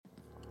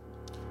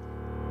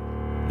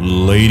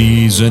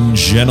Ladies and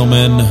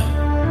gentlemen,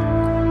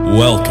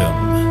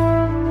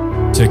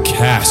 welcome to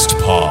Cast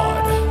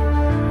Pod,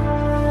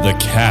 the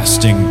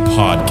casting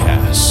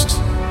podcast.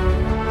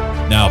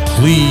 Now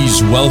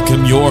please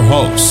welcome your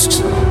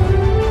host,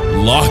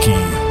 Lockie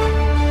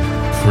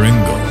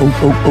Pringle.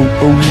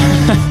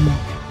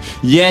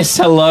 Yes,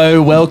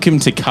 hello. Welcome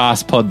to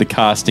Cast Pod, the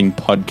casting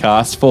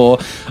podcast, for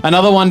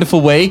another wonderful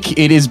week.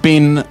 It has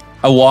been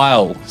a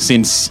while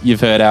since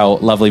you've heard our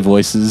lovely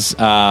voices.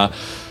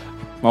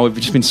 Well, we've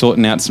just been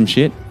sorting out some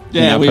shit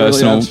in our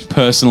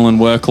personal and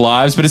work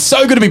lives, but it's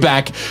so good to be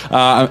back.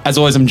 As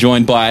always, I'm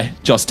joined by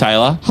Josh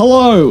Taylor.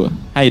 Hello.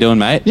 How you doing,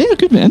 mate? Yeah,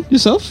 good, man.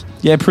 Yourself?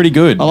 Yeah, pretty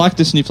good. I like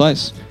this new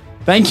place.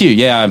 Thank you.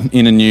 Yeah, I'm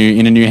in a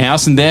new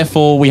house, and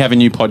therefore we have a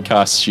new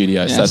podcast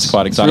studio. Yes, so that's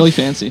quite exciting. It's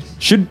really fancy.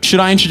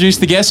 Should I introduce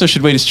the guests, or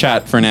should we just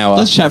chat for an hour?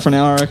 Let's chat for an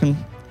hour, I reckon.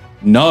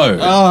 No.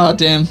 Oh,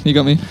 damn. You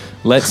got me.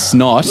 Let's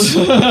not.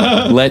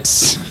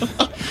 Let's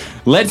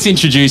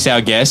introduce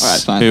our guests, All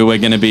right, fine. who we're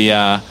going to be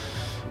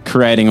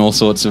creating all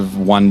sorts of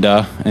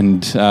wonder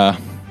and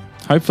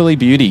hopefully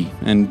beauty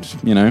and,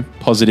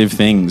 positive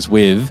things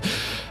with.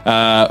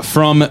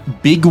 From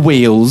Big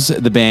Wheels,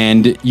 the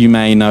band, you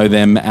may know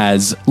them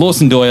as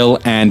Lawson Doyle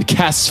and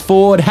Cass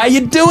Ford. How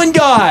you doing,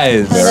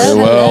 guys? Very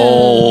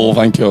well.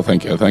 Thank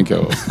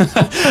you.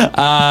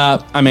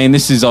 I mean,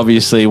 this is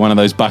obviously one of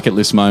those bucket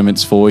list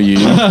moments for you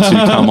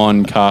to come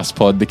on Cast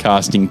Pod, the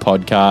casting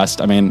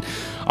podcast. I mean,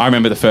 I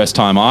remember the first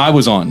time I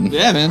was on.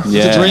 Yeah, man.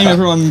 Yeah. It's a dream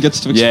everyone gets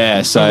to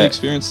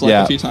experience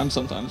a few times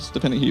sometimes,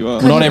 depending who you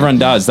are. Not everyone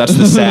does. That's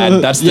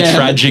the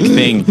tragic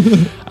thing.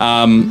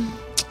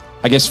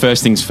 I guess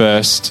first things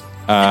first,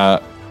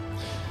 have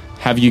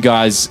you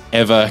guys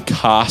ever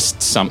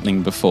cast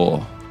something before?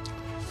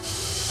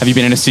 Have you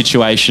been in a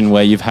situation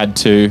where you've had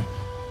to,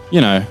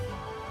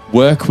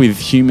 work with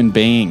human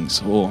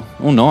beings or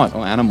not,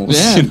 or animals?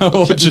 Yeah,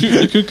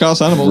 you could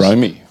cast animals.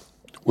 Romy,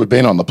 we've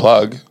been on the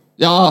plug.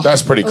 Yeah.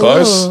 That's pretty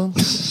close. A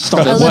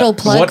little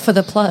plug for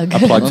the plug. A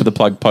plug for the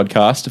plug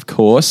podcast, of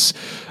course.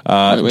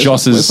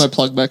 Where's my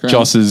plug background?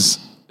 Joss's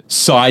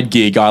side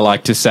gig, I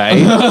like to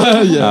say.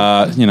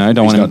 Don't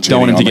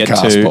want him to get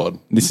too. Pod.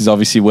 This is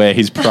obviously where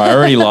his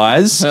priority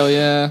lies. Hell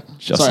yeah.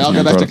 Justin's Sorry, I'll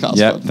go back to cast.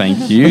 Yep,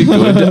 thank you.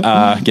 Good.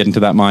 Get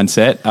into that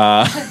mindset.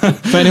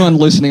 For anyone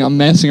listening, I'm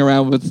messing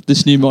around with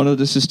this new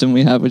monitor system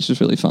we have, which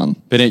is really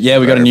fun. But we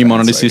got a new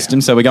monitor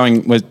system, so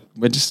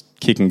we're just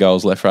kicking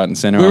goals left, right, and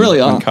centre. We really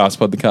are on Cast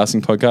Pod, the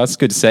casting podcast. It's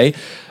good to see.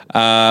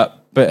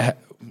 But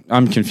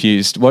I'm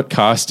confused. What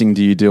casting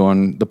do you do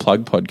on the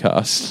Plug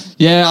podcast?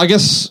 Yeah, I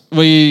guess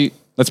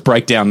Let's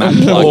break down that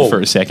plug for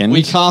a second.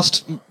 we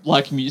cast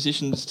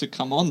musicians to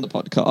come on the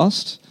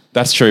podcast.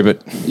 That's true,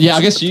 but Yeah,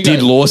 I guess you did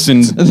guys-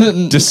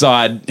 Lawson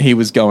decide he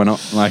was going on?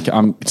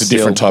 It's a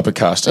different type of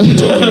casting we're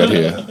talking about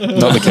here.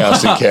 Not the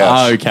casting couch.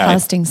 Oh, okay.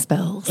 Casting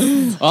spells. We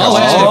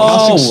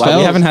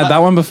haven't had that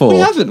one before. We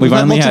haven't. We've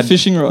had lots of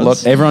fishing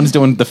rods. Everyone's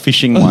doing the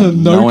fishing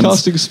one. No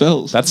casting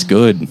spells. That's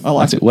good. I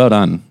like it. Well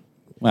done.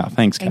 Wow,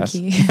 thanks, Cass.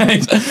 Thank you.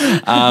 Thanks.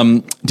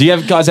 Do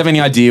you guys have any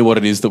idea what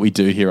it is that we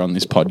do here on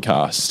this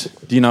podcast?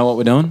 Do you know what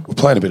we're doing? We're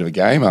playing a bit of a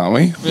game, aren't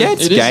we? Yeah,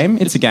 it's It a is. game.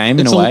 It's a game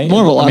in It's a way.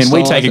 more of a we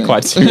lifestyle, take I it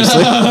quite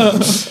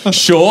seriously.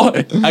 Sure,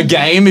 a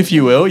game, if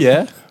you will.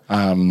 Yeah.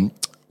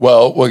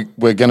 Well,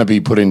 we're going to be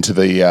put into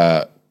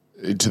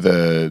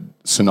the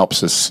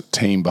synopsis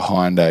team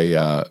behind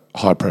a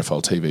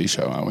high-profile TV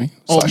show, aren't we?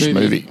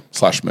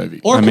 Slash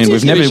movie. Or I mean,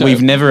 we've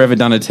TV never ever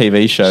done a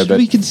TV show, but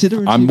we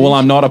consider a I'm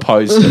TV not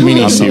opposed to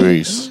Mini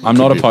series. I'm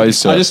not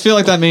opposed to I it. just feel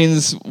like that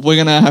means we're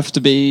going to have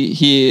to be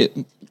here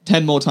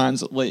 10 more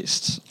times at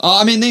least.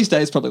 I mean, these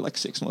days, probably like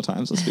 6 more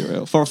times, let's be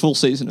real, for a full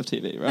season of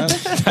TV, right?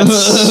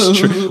 That's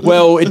true.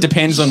 Well, it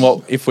depends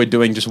on if we're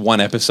doing just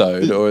one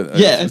episode or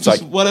Yeah, it's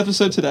just like, one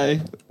episode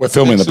today. We're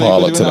filming Next the week we'll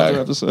pilot do another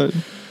today. Episode.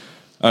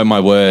 oh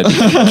my word,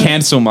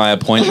 cancel my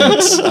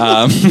appointments.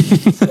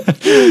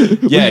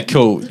 Yeah,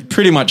 cool.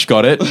 Pretty much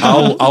got it.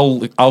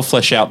 I'll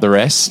flesh out the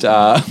rest.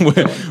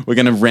 We're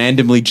going to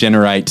randomly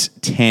generate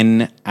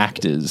 10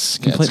 actors,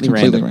 completely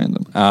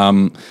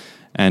random.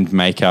 And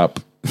make up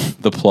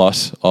the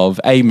plot of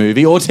a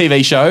movie or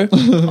TV show.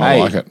 I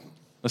like it.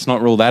 Let's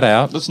not rule that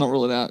out. Let's not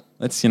rule it out.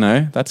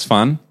 That's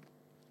fun.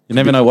 You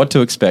never know what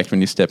to expect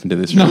when you step into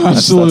this room. No, That's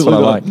absolutely what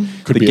I not.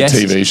 like. Could be a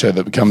TV show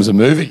that becomes a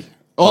movie.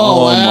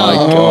 Oh, my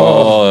wow.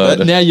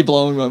 God. Now you're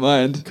blowing my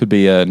mind. Could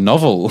be a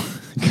novel.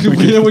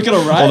 We're going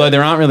to write. Although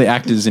there aren't really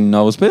actors in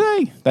novels, but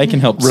they can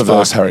help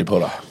Reverse spark- Harry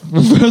Potter.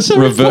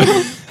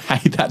 Reverse.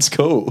 Hey, that's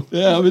cool.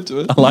 Yeah, I'm into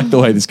it. I like the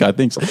way this guy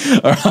thinks.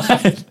 All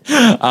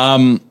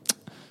right.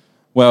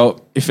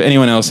 Well, if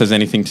anyone else has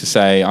anything to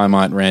say, I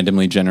might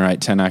randomly generate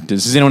 10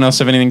 actors. Does anyone else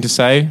have anything to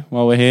say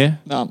while we're here?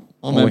 No, I'm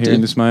While we're here in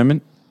this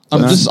moment?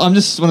 I'm just want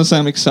to say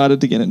I'm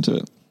excited to get into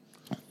it.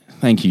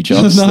 Thank you,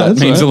 Josh. No, that that's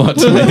means right. a lot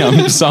to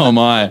me. So am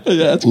I.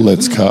 Yeah,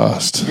 Let's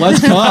cast. let's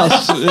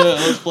cast. Yeah,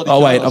 let's bloody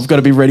Oh, wait. cast. I've got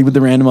to be ready with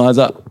the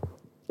randomizer.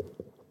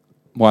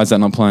 Why is that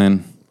not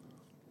playing?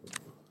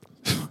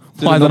 Did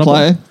it not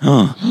play?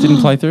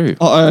 Didn't play through.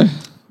 Uh-oh.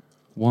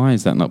 Why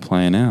is that not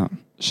playing out?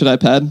 Should I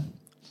pad?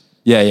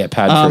 Yeah,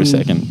 pad for a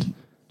second.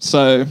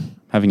 So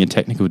having a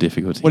technical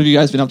difficulty. What have you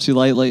guys been up to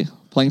lately?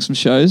 Playing some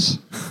shows?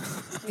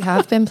 We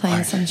have been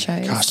playing some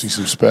shows. Casting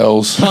some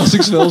spells.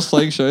 Casting spells,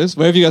 playing shows.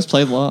 Where have you guys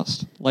played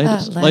last?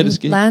 Latest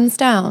gig?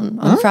 Lansdowne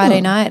on Friday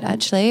night,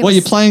 actually. What,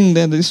 you're playing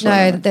there this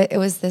Friday? No, it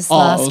was this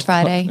last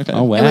Friday. Okay.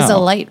 Oh, wow. It was a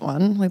late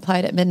one. We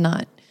played at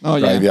midnight. Oh,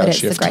 yeah. Graveyard But it's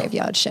shift. the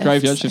graveyard shift.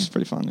 Graveyard shift's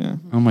pretty fun, yeah.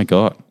 Oh, my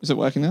God. Is it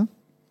working now?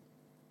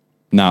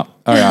 No.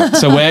 All right.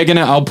 So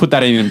I'll put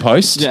that in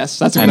post. Yes,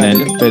 that's a And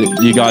good then, idea.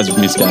 but you guys have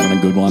missed out on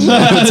a good one.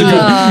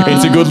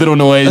 It's a good little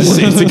noise.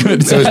 It's a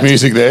good. There was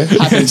music there.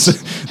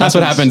 That's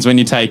what happens when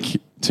you take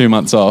 2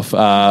 months off.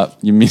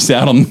 You miss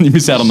out on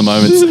the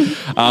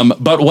moments.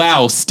 But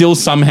wow, still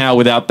somehow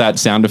without that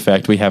sound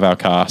effect, we have our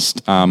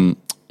cast.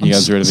 You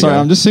guys ready to Sorry, go?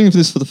 I'm just singing for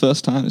this for the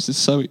first time. This is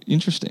so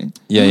interesting.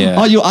 Yeah.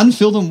 Oh, you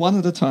unfill them one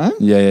at a time?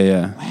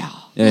 Yeah. Wow.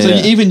 Yeah, So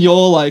yeah. even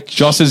you're like...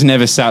 Joss has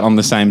never sat on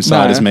the same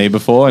side No. as me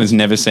before and has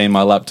never seen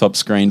my laptop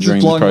screen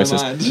during the blowing my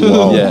process. mind.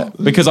 Whoa. Yeah,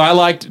 because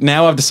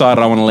now I've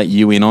decided I want to let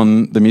you in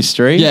on the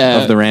mystery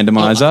Yeah. of the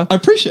randomizer. I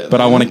appreciate But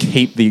that. I want to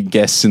keep the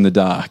guests in the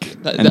dark.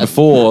 That- And that-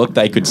 before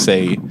they could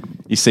see,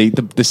 you see,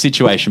 the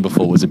situation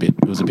before was a bit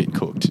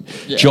cooked.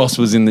 Yeah. Joss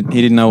was he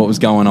didn't know what was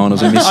going on. It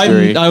was a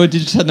mystery. I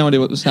just had no idea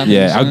what was happening.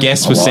 Yeah, our so-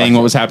 guests were seeing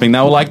what was happening. They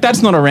were like,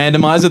 "That's not a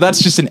randomizer.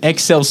 That's just an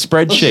Excel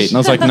spreadsheet." And I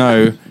was like,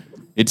 "No,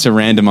 it's a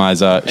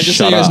randomizer." And just Shut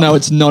so you guys up. know,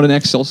 it's not an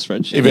Excel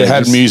spreadsheet. If it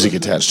had music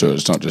attached to it,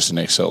 it's not just an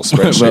Excel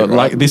spreadsheet. Well, right?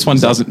 like this one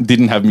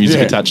didn't have music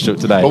Yeah. attached to it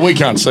today. But we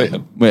can't see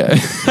it.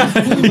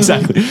 Yeah.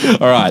 Exactly.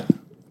 All right.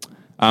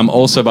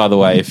 Also, by the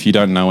way, if you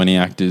don't know any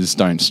actors,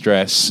 don't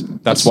stress.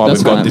 That's why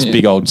That's we've got fine, this yeah.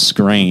 big old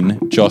screen.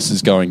 Joss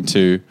is going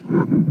to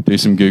do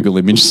some Google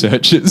image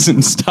searches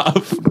and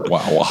stuff.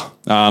 Wow.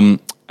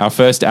 Our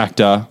first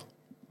actor,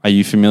 are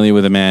you familiar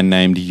with a man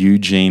named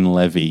Eugene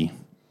Levy?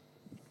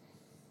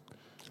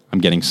 I'm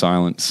getting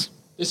silence.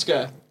 This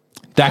guy.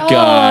 That Oh,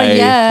 guy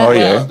yeah. Oh,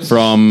 yeah.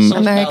 from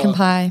American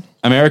Pie.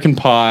 American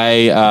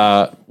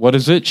Pie, what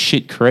is it?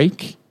 Shit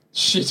Creek?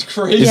 Shit's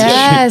Creek.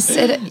 Yes.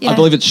 I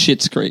believe it's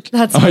Shit's Creek.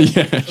 That's Oh,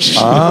 yeah.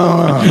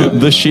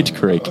 The Shit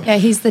Creek. yeah,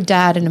 he's the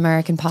dad in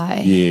American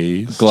Pie.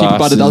 Yes. Glasses.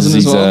 by the dozen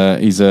as well.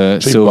 He's a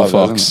Cheap silver by the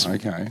fox. dozen.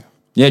 Okay.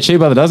 Yeah, cheap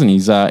by the dozen.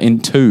 He's in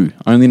 2,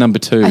 only number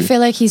 2. I feel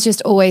like he's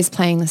just always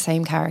playing the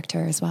same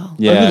character as well.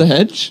 yeah, Over the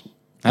hedge.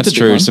 that's That's a big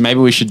true. one. So maybe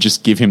we should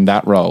just give him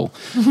that role.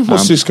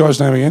 What's this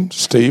guy's name again?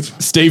 Steve?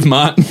 Steve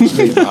Martin.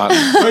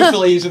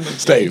 Hopefully he's in the...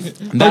 Steve.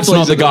 That's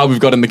not the guy we've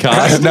got in the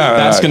cast. No,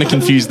 That's no. going to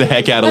confuse the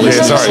heck out of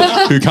listeners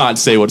sorry. who can't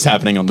see what's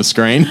happening on the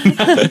screen.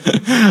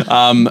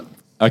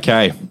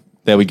 Okay,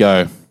 there we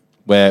go.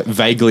 We're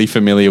vaguely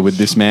familiar with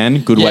this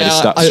man. Good way to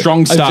start.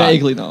 Strong start. I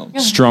vaguely know.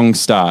 Strong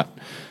start.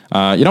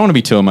 You don't want to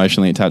be too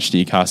emotionally attached to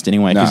your cast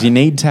anyway, because No. you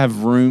need to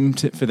have room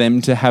for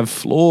them to have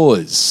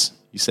flaws.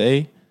 You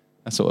see?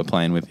 That's what we're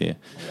playing with here.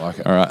 I like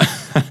it. All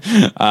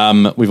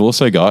right. We've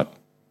also got,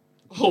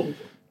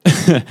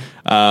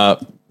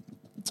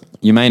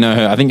 you may know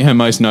her, I think her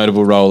most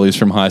notable role is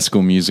from High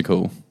School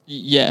Musical,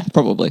 Yeah,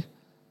 probably.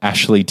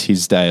 Ashley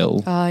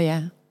Tisdale. Oh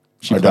yeah.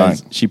 She I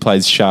plays, don't. She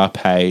plays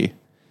Sharpay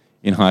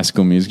in High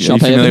School Musical. Are you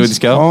Sharpay familiar Evans? with this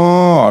girl?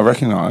 Oh, I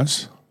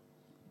recognise.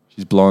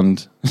 She's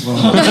blonde.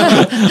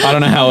 I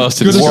don't know how else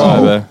to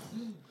describe her.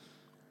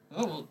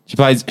 She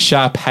plays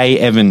Sharpay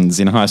Evans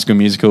in High School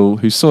Musical,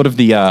 who's sort of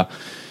the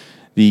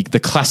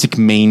classic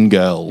mean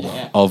girl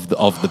of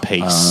the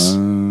piece.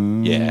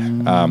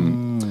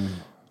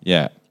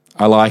 Yeah.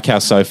 I like how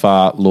so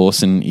far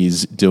Lawson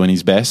is doing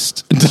his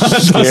best.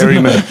 Scary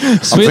movie.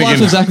 Sweet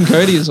Life of Zack and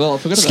Cody as well. I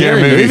forgot about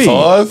Scary that. movie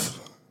 5.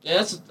 Yeah,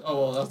 that's...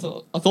 Oh,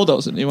 well, I thought that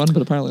was a new one,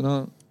 but apparently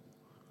not.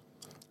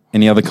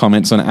 Any other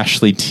comments on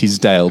Ashley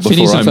Tisdale before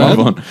Phineas I and move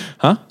Ferb? on?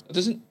 Huh?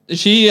 Doesn't... Is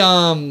she...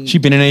 She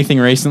been in anything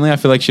recently? I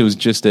feel like she was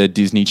just a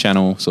Disney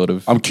Channel sort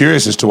of. I'm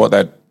curious as to what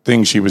that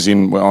thing she was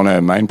in on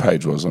her main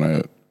page was on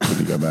her. Could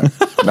you go back?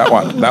 That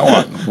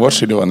one. What's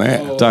she doing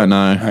there? Don't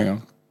know. Hang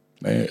on.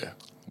 There.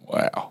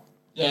 Wow.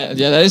 Yeah,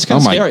 that is Oh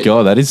kind of my scary.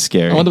 god, that is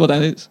scary. I wonder what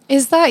that is.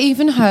 Is that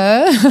even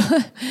her?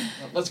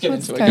 Let's get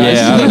into it, going guys.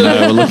 Yeah, I don't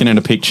know. We're looking at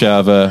a picture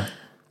of a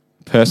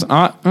person.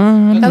 That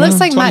looks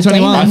like Matt 2021.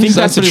 Damon. I think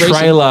So that's a that's pretty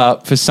trailer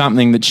for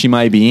something that she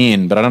may be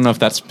in, but I don't know if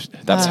that's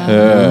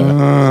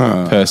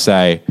her per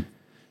se.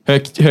 Her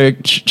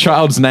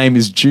child's name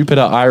is Jupiter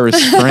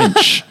Iris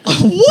French.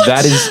 What?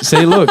 That is.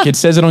 See, look, it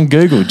says it on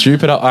Google.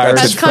 Jupiter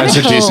Iris. That's kinda That's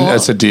a Disney. cool.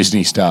 That's a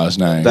Disney star's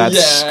name.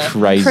 That's Yeah.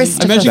 crazy.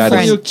 Christopher Imagine That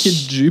calling is your kid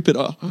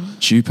Jupiter.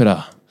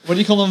 Jupiter. What do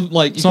you call him?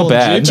 Like, you not call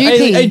bad. him Jupe?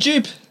 Jupy. Hey,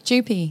 Jupe.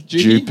 Jupy.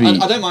 Jupy.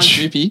 I don't mind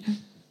Jupy.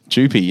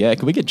 Jupy, yeah.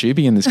 Can we get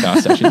Jupy in this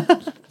cast, actually?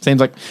 Seems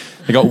like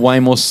they got way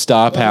more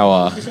star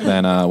power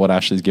than what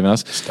Ashley's given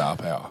us. Star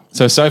power.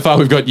 So far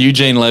we've got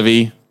Eugene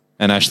Levy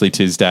and Ashley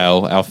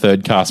Tisdale. Our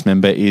third cast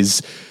member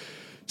is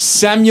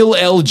Samuel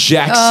L.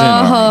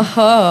 Jackson.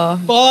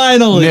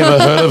 Finally. Never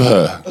heard of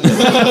her.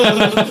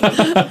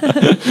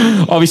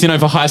 Obviously known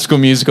for High School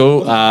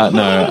Musical. Basically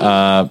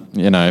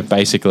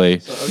I'll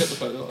get the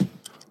photo.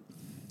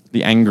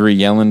 the angry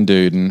yelling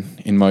dude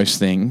in most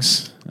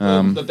things.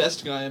 The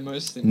best guy in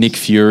most things. Nick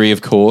Fury,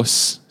 of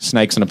course.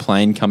 Snakes on a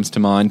Plane comes to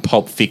mind.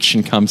 Pulp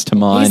Fiction comes to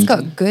mind. He's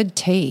got good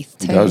teeth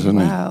too. does, doesn't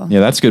he? Wow. Yeah,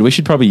 that's good. We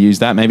should probably use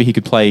that. Maybe he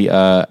could play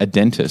a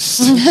dentist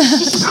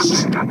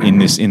in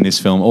this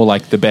film, or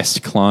like the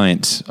best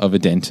client of a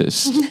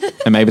dentist.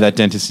 And maybe that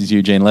dentist is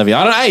Eugene Levy.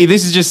 I don't know. Hey,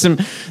 there's just some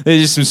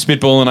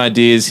spitballing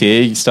ideas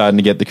here. You're starting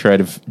to get the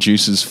creative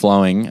juices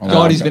flowing.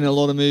 God, he's been in a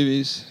lot of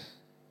movies.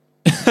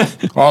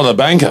 Oh, The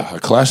Banker, a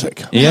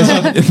classic. Yes.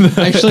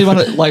 Actually,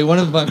 one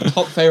of my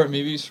top favorite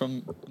movies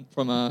from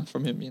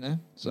him. You know.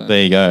 So.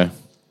 There you go.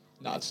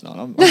 No, it's not.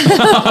 I've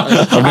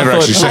never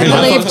actually I seen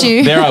that. believed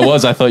you. There I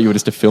was. I thought you were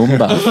just a film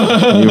buff.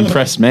 You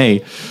impressed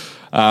me.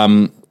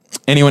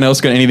 Anyone else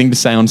got anything to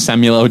say on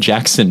Samuel L.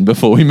 Jackson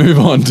before we move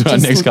on to our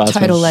Just next a cast?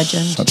 total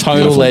legend.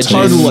 Total legend.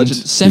 Total legend.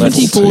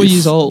 74 teeth.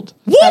 years old.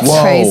 That's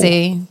Whoa.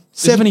 crazy.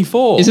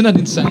 74. Isn't that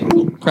insane?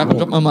 Oh, crap! I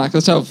dropped my mic.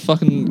 That's how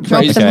fucking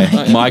Drop crazy. the Okay,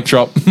 I am. mic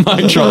drop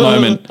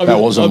moment. That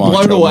was a I'm mic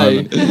blown drop away.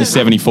 moment. You're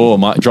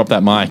 74. Drop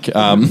that mic.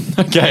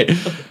 Okay.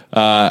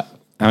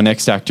 Our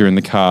next actor in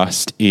the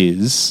cast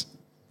is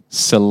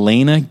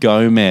Selena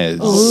Gomez.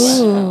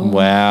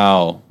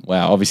 Wow.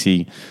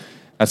 Obviously,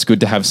 that's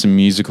good to have some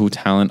musical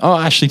talent. Oh,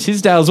 Ashley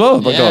Tisdale as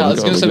well. Yeah, I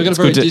was gonna say, we've got a It's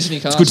very good Disney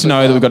It's cast good to so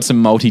know that far. we've got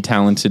some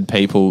multi-talented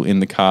people in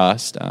the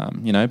cast.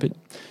 But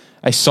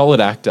a solid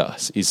actor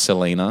is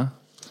Selena.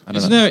 I don't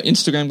Isn't know. her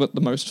Instagram got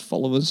the most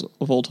followers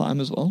of all time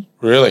as well?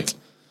 Really?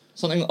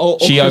 Something. Or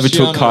She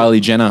overtook Cristiano-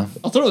 Kylie Jenner.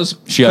 I thought it was.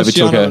 She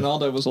overtook Cristiano her.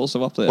 Ronaldo was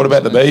also up there. What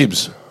about the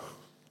Beebs?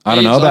 I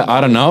don't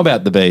know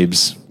about the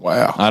Beebs.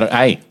 Wow.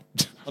 Beebs?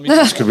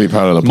 This could be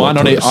part of the Might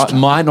podcast.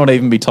 might not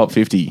even be top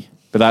 50,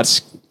 but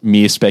that's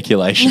mere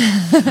speculation.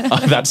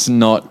 That's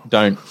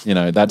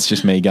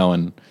just me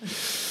going.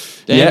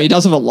 Damn, Yeah. he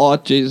does have a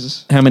lot.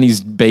 Jesus. How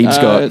many's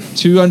Beebs got?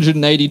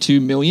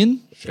 282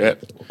 million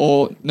Shit.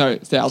 or no,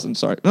 thousand.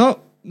 Sorry, no,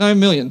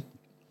 million.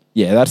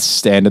 Yeah, that's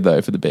standard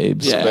though for the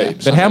Beebs. Yeah.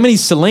 Beebs. But how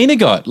many's Selena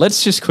got?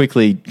 Let's just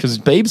quickly, because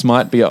Beebs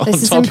might be on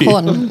This is top here.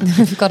 important.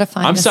 We've got to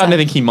find I'm this starting to out.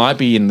 think he might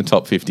be in the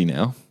top 50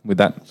 now with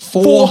that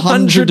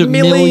 400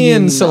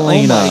 million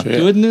Selena. Oh my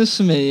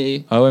goodness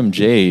me.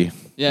 OMG.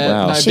 Yeah,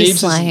 Wow. no, She's Beebs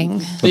slaying.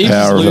 Beebs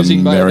power is of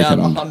losing by about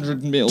American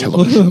 100 mil.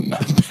 Television.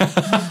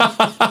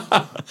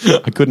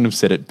 I couldn't have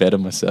said it better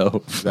myself.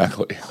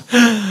 Exactly.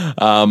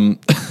 I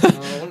want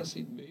to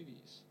see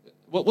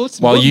movies.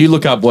 While you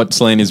look up what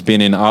Selena's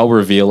been in, I'll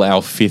reveal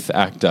our fifth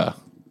actor.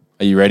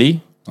 Are you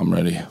ready? I'm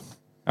ready.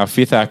 Our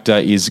fifth actor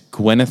is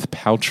Gwyneth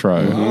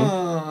Paltrow.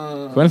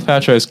 Gwyneth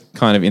Paltrow is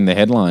kind of in the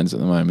headlines at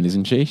the moment,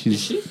 isn't she?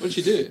 What'd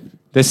she do?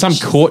 There's some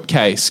court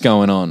case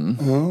going on.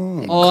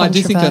 Oh, I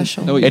do think I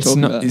Controversial. know what you're It's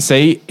talking not. about.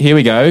 See, here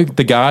we go.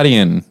 The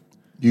Guardian.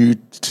 You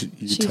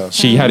tell.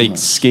 She had a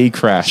ski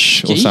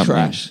crash or Ski something.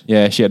 crash?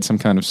 Yeah, she had some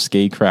kind of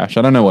ski crash.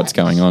 I don't know what's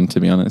going on, to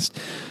be honest.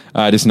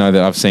 I just know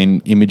that I've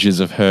seen images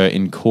of her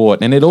in court,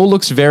 and it all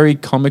looks very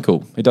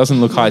comical. It doesn't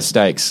look high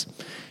stakes.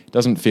 It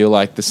doesn't feel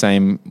like the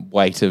same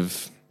weight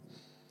of,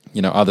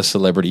 other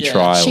celebrity Yeah.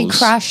 trials. She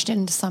crashed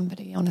into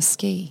somebody on a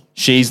ski.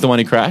 She's the one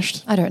who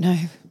crashed? I don't know.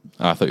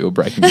 Oh, I thought you were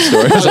breaking the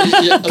story. I was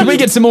like, can we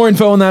get some more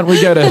info on that? We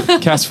go to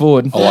Cass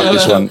Ford. I like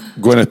this one.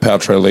 Gwyneth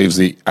Paltrow leaves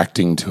the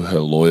acting to her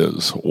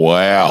lawyers.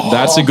 Wow.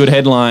 That's a good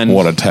headline.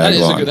 What a That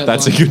is a good tagline.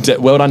 That's a good.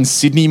 Well done,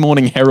 Sydney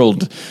Morning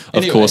Herald, of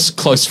Anyway. course,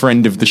 close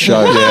friend of the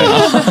show.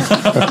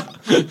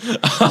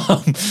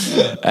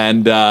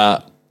 And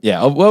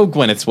well,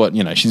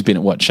 Gwyneth's she's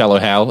been at Shallow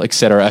Hal,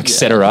 etc.,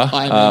 etc.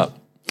 Iron Man.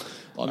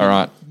 All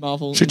right.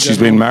 Marvel. Shit, in she's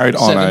general. been married.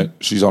 Oh, no. Seven.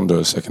 She's on to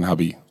her second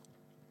hubby.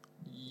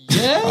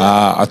 Yeah.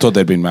 I thought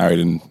they'd been married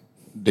and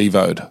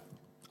devoed.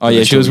 Oh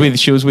yeah, she was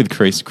with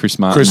Chris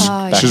Martin. Chris,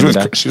 back she's in with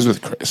the day. she's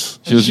with Chris.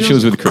 She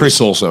was with Chris.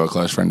 Chris, also a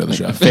close friend of the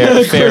show.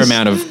 Fair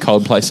amount of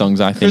Coldplay songs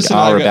I think Chris and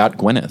I are go- about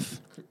Gwyneth.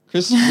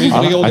 Chris, we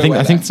all go I think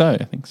way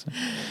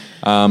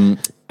so.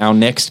 Our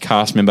next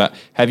cast member.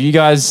 Have you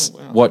guys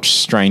watched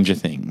Stranger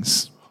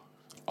Things?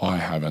 I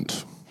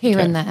haven't. Here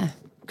Okay. and there.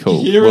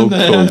 Cool. Here and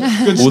there.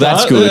 Good Well,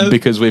 that's start. good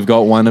because we've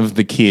got one of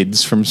the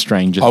kids from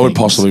Stranger I Things. would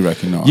possibly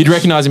recognise. You'd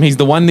recognise him. He's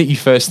the one that you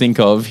first think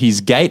of. He's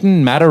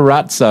Gaten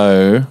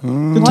Matarazzo.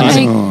 What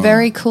a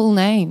very cool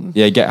name.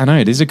 Yeah, I know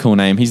it is a cool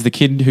name. He's the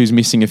kid who's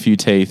missing a few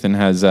teeth and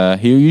has.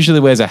 He usually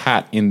wears a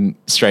hat in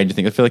Stranger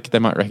Things. I feel like they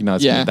might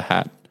recognise him Yeah. with the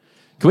hat.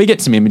 Can we get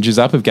some images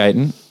up of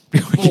Gaten?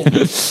 Can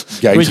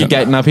we get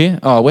Gaten up here?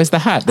 Oh, where's the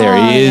hat? There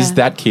Oh, he is. yeah.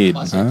 That kid.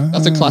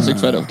 That's a classic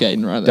photo of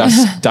Gaten right there.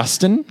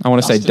 Dustin? I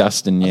want to say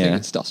Dustin. Dustin, I yeah. think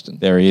it's Dustin.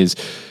 There he is.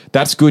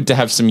 That's good to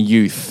have some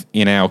youth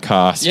in our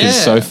cast because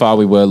Yeah. so far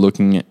we were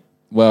looking at,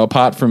 well,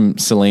 apart from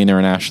Selena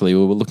and Ashley,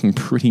 we were looking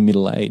pretty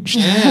middle-aged.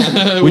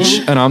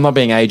 And I'm not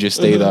being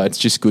ageist either. It's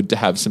just good to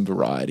have some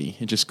variety.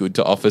 It's just good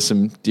to offer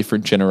some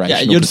different generational Yeah,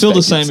 you'd feel the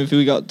perspectives. same if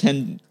we got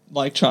 10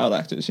 child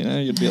actors,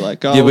 You'd be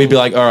like, oh. Yeah, we'd be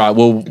like, all right,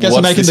 well, guess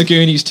I'm making the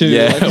Goonies too.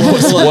 Yeah,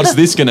 Like, what's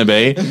this going to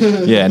be?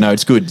 Yeah, no,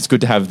 it's good. It's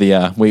good to have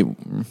the. We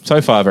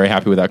so far very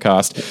happy with our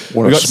cast.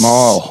 What we a got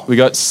smile. We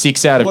got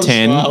 6 out of What a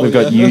 10. smile, We've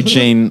got yeah.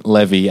 Eugene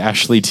Levy,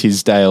 Ashley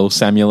Tisdale,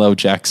 Samuel L.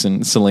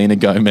 Jackson, Selena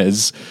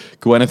Gomez,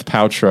 Gwyneth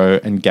Paltrow,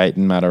 and Gaten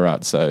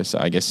Matarazzo. So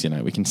I guess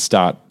we can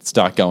start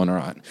going. All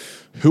right,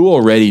 who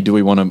already do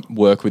we want to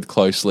work with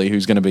closely?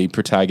 Who's going to be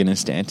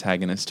protagonist,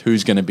 antagonist?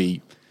 Who's going to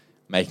be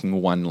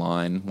making one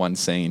line, one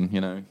scene?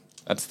 You know,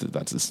 that's the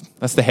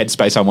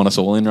headspace I want us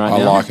all in right now.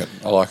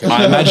 I like it.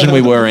 I imagine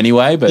we were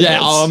anyway, but Yeah,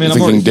 I mean, I'm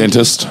Thinking already-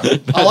 dentist.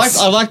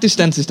 I like this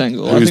dentist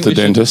angle. I Who's think the we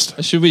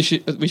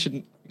should- dentist? We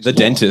should. The explore.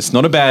 Dentist,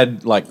 not a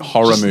bad like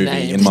horror Just movie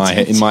name in my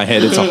head. In my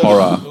head, it's a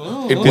horror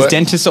because worked.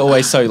 dentists are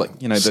always so like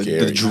the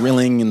Scary.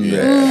 drilling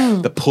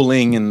and the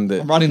pulling and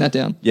the I'm writing that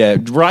down. yeah.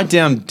 Write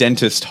down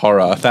dentist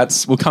horror.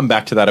 We'll come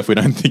back to that if we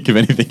don't think of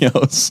anything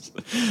else.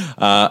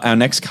 Our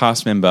next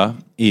cast member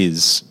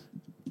is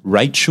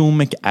Rachel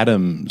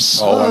McAdams.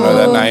 Oh, I know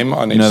that name.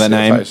 I need You know to that see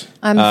her name? face.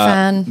 I'm a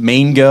fan.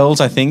 Mean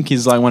Girls, I think,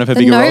 is like one of her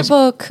The bigger roles.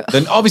 Notebook.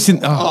 Then obviously,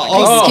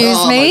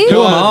 Excuse me.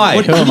 who am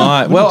I? Who am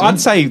I? Well, I'd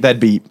say they'd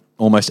be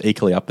almost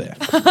equally up there.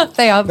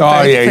 They are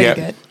both yeah, pretty yeah.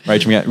 good.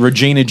 Rachel McAdams,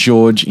 Regina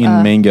George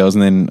in Mean Girls,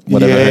 and then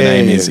whatever her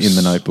name is in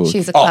The Notebook.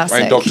 She's a Oh,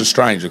 classic. and Doctor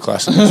Strange, a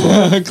classic as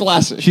well. A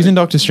classic. She's in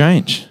Doctor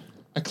Strange.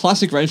 a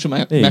classic Rachel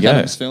you McAdams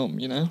go. film.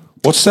 You know.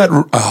 What's that?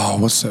 Oh,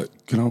 what's that?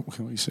 Can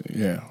we see?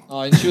 Yeah.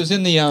 Oh, and she was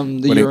in the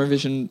Wedding-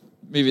 Eurovision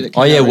movie that.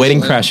 Came Oh yeah, out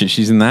Wedding recently. Crashers.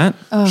 She's in that.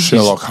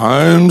 Sherlock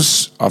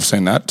Holmes. I've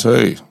seen that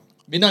too.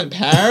 Midnight in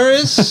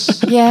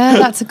Paris. Yeah,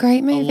 that's a great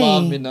I movie.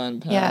 love Midnight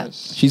in Yeah.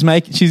 Paris.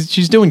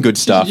 She's doing good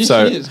stuff. Yes,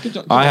 so she is. Good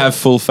job. I have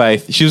full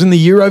faith. She was in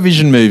the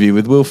Eurovision movie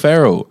with Will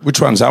Ferrell.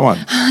 Which one's that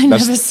one? I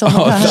never saw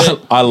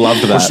that. I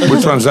loved that.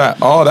 Which one's that?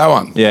 Oh, that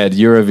one. Yeah,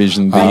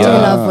 Eurovision. I do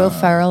love Will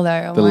Ferrell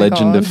though. Oh The my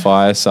Legend God. of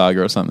Fire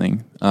Saga or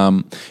something.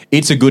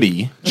 It's a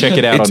goodie. Check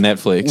it out on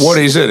Netflix. What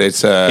is it?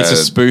 It's It's a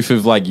spoof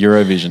of like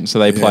Eurovision. So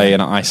they play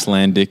an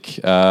Icelandic,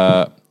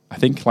 I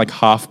think like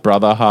half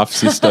brother, half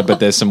sister, but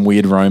there's some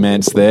weird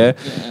romance there.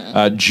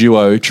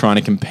 Duo trying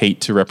to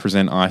compete to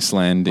represent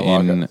Iceland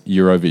in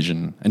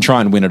Eurovision and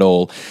try and win it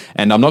all.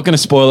 And I'm not going to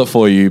spoil it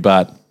for you,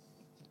 but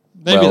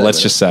Maybe let's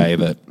that- just say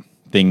that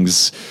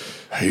things.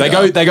 They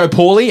go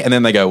poorly and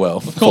then they go well.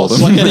 Of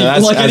course, like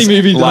any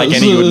movie does. like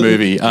any good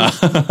movie.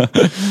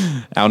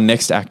 Our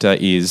next actor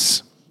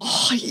is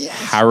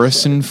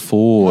Harrison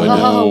Ford.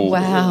 Oh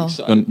wow.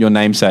 Your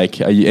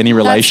namesake. Are you any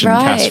relation?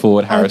 That's right. Cass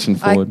Ford, Harrison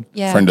Ford,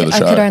 Yeah, Friend of the I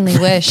show. could only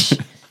wish.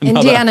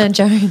 Indiana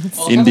Jones.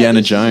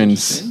 Indiana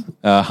Jones,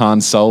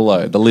 Han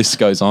Solo. The list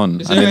goes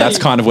on. I mean, that's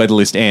kind of where the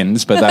list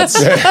ends, but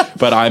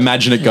but I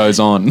imagine it goes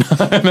on.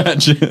 I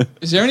imagine.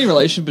 Is there any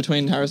relation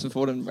between Harrison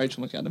Ford and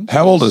Rachel McAdams?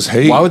 How old is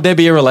he? Why would there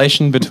be a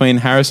relation between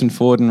Harrison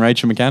Ford and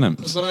Rachel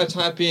McAdams? When I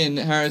type in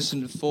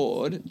Harrison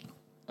Ford,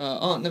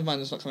 never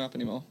mind, it's not coming up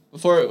anymore.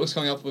 Before it was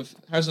coming up with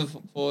Harrison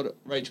Ford,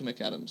 Rachel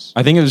McAdams.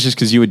 I think it was just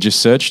because you had just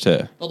searched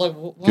her. But like,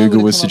 why would Google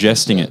it was come up in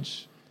suggesting it.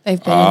 search?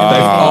 They've been in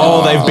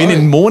a They've been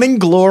in Morning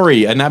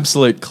Glory, an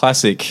absolute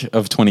classic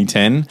of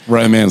 2010.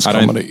 Romance I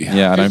don't, comedy.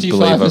 yeah, I don't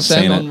believe I've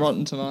seen on it.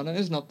 Rotten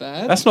Tomatoes, not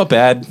bad. That's not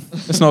bad.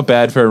 That's not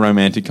bad for a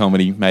romantic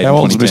comedy made How in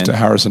old is 2010. Mr.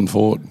 Harrison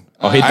Ford?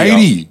 Oh, he'd be 80. old.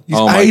 He's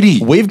Oh my-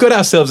 80. We've got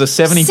ourselves a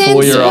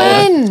 74-year-old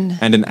when?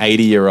 and an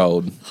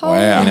 80-year-old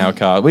Wow. in our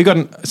car. We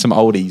got some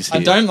oldies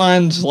here. I don't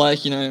mind,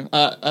 like, you know,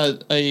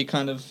 a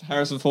kind of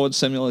Harrison Ford,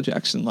 Samuel L.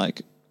 Jackson,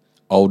 like,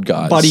 Old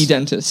guys. buddy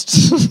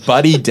dentists.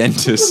 Buddy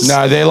dentists.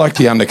 No, they're like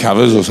the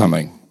undercovers or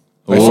something.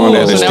 They Ooh. find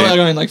out So this now dent- we're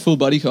going, like, full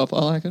buddy cop. I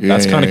like it. Yeah.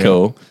 That's kind of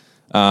cool.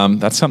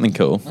 That's something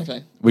cool.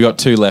 Okay. We got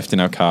 2 left in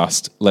our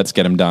cast. Let's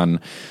get them done.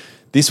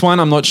 This one,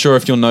 I'm not sure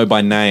if you'll know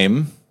by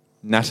name.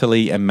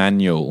 Natalie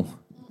Emanuel.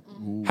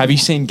 Have you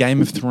seen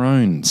Game of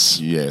Thrones?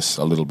 Yes,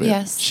 a little bit.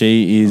 Yes.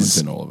 She I've is.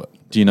 seen all of it.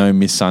 Do you know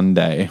Miss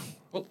Sunday?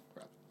 Oh,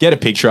 crap. Get a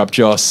picture up,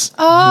 Joss.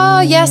 Oh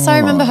yes, I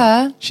remember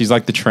her. She's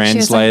like the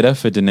translator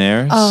for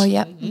Daenerys. Oh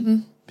yeah.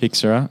 Mhm.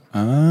 Picks her up.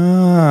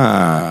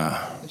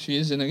 Ah. She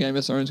is in a Game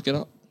of Thrones get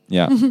up.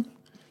 Yeah.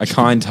 A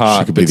kind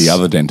heart. She could be the that's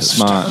other dentist.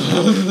 Smart.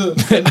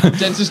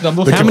 Dentist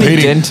number How four. many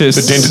Competing-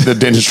 dentists- The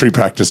dentistry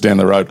practice down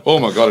the road. Oh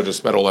my God, I just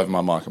spat all over my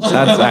mic.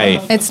 That's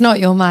a It's not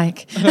your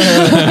mic.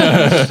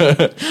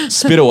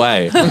 spit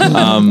away.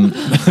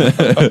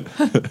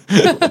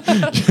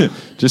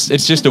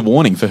 It's just a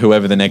warning for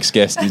whoever the next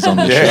guest is on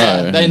the Yeah,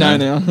 show. They know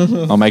now.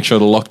 I'll make sure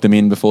to lock them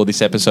in before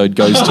this episode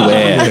goes to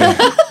air.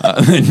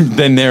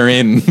 Then they're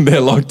in.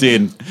 They're locked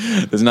in.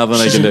 There's nothing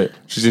they can do.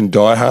 She's in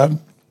Die Hard.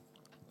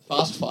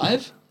 Fast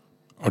Five.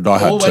 Or Die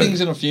Hard All 2.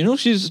 Weddings and a Funeral.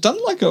 She's done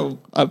like a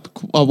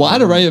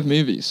wide array of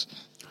movies.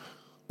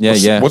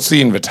 Yeah. What's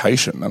the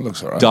invitation? That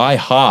looks all right. Die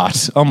Hard.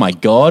 Oh my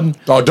God.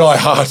 Oh, Die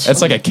Hard.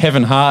 That's like a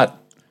Kevin Hart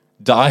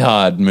Die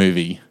Hard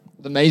movie.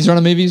 The Maze Runner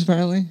movies,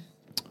 apparently.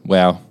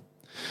 Wow.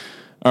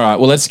 All right.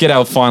 Well, let's get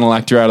our final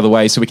actor out of the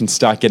way so we can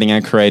start getting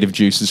our creative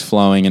juices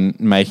flowing and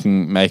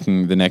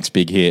making the next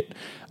big hit.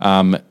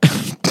 That's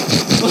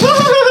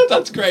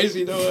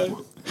crazy, no way.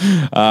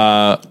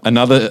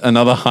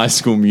 Another High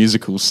School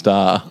Musical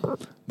star.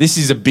 This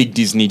is a big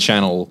Disney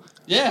Channel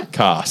Yeah.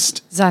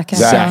 cast. Zac Efron.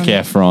 Zac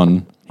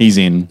Efron. He's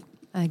in.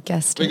 I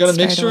guessed We it got a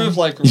straight mixture away. of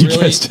like You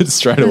really. guessed it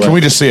straight away. Can we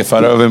just see a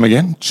photo of him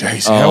again?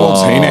 Jeez, how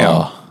old's he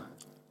now?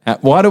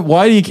 Why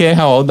do you care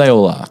how old they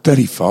all are?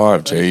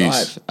 35,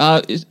 jeez.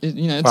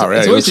 You know, it's, Oh,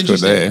 it's he always looks good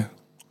interesting.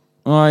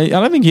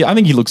 there. I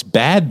think he looks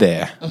bad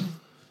there.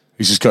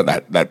 He's just got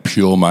that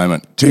pure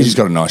moment. Geez, he's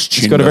got a nice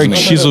chin. He's got a very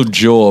doesn't he? chiseled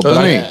jaw.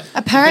 Doesn't he?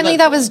 Apparently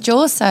that was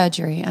jaw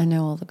surgery. I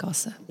know all the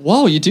gossip.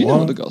 Whoa, you do know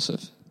all the gossip.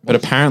 But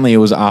apparently it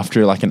was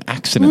after like an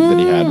accident that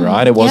he had,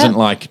 right? It wasn't Yeah.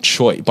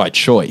 like by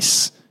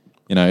choice,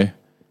 you know?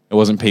 It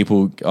wasn't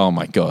people, oh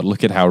my God,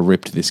 look at how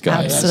ripped this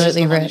guy is.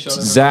 Absolutely ripped.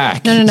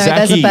 Zach. No, there's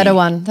a Zachy. better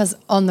one. That's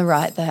on the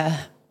right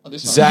there.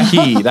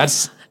 Zachy,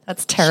 that's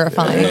That's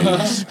terrifying.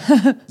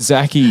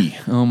 Zachy.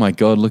 Oh my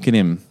God, look at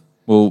him.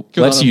 Well,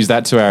 let's on. use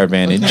that to our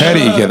advantage. How do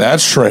you get that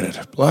shredded?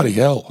 Bloody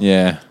hell.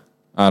 Yeah,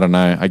 I don't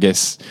know. I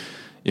guess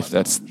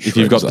if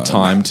you've got the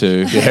time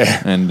to,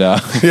 and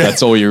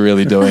that's all you're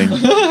really doing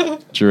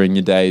during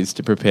your days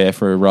to prepare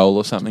for a role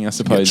or something, I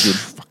suppose you'd.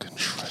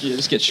 Yeah,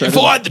 just get shredded.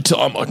 If I had the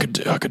time, I could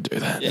do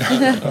that.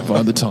 If I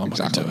had the time, I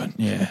could do it.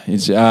 Yeah.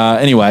 It's,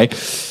 anyway,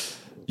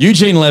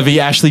 Eugene Levy,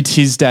 Ashley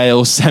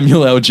Tisdale,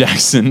 Samuel L.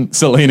 Jackson,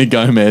 Selena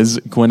Gomez,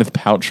 Gwyneth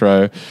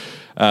Paltrow,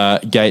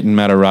 Gaten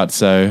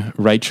Matarazzo,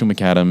 Rachel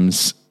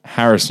McAdams,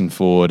 Harrison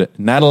Ford,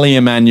 Natalie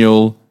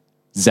Emanuel,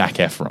 Zac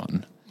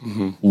Efron.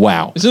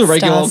 Wow. Is it a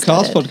regular old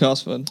cast Star-studded.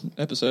 podcast for an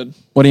episode?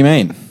 What do you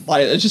mean?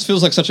 Like, it just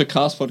feels like such a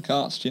cast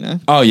podcast, you know?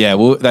 Oh yeah,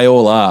 well they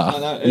all are.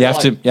 know, You have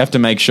like- to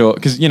make sure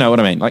because you know what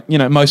I mean. Like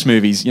most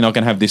movies, you're not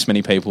going to have this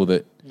many people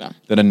that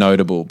are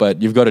notable,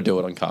 but you've got to do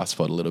it on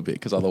Castpod a little bit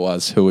because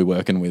otherwise, who are we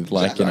working with?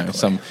 Like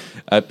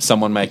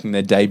someone making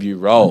their debut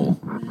role.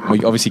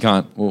 We obviously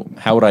can't. Well,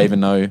 how would I even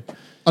know?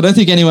 I don't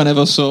think anyone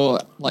ever saw,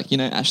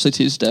 Ashley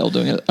Tisdale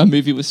doing a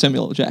movie with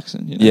Samuel L.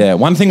 Jackson. You know? Yeah,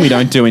 one thing we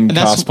don't do in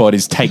that's- Castpod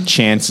is take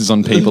chances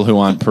on people who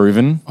aren't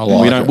proven.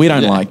 like We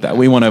don't Yeah. like that.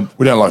 We want to.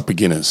 We don't like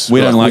beginners. We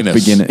don't like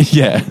winners. beginners.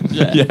 Yeah,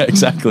 yeah,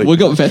 exactly. We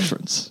got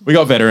veterans, We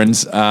got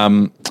veterans.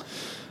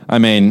 I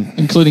mean,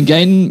 including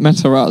Gaten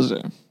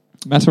Matarazzo.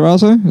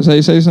 Matarazzo? Is that how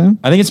you say his name?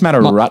 I think it's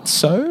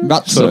Matarazzo.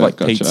 Razzo, Sort of like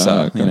gotcha,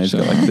 pizza. You know, it's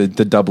got gotcha. like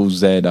the double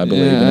Z, I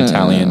believe. In Yeah.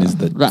 Italian is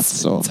the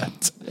Razzo.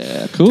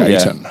 Yeah, cool.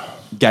 Gaten.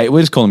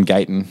 We just call him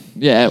Gaten.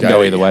 Yeah,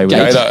 Go either way.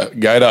 Gato.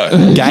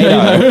 Gato.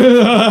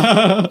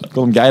 Gato.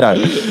 Call him Gato.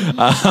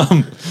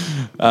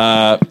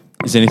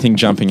 Is anything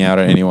jumping out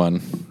at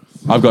anyone?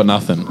 I've got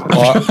nothing.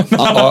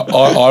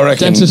 I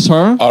reckon. Dentist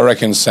horror? I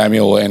reckon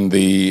Samuel and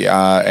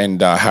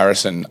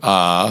Harrison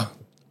are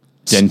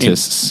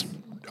Dentists.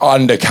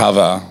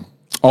 undercover.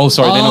 Oh,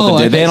 sorry, they're not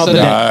the they're not so the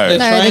they're No, the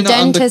trained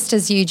under- dentist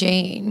is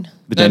Eugene.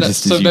 the No, no,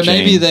 dentist so is but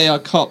maybe Eugene. they are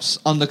cops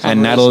undercover.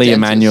 And as Natalie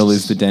dentists. Emanuel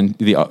is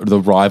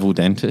the rival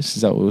dentist.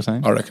 Is that what we were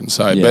saying? I reckon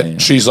so. Yeah, but yeah.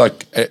 she's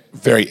like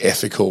very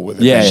ethical with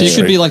it. Yeah, She yeah.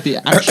 could be like the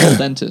actual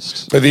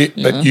dentist. But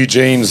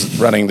Eugene's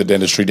running the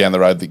dentistry down the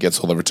road that gets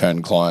all the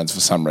return clients for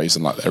some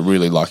reason. Like they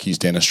really like his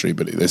dentistry,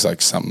 but there's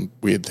like some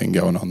weird thing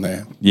going on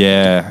there.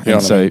 Yeah. know And what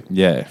I so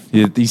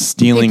mean? he's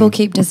stealing. People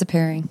keep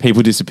disappearing.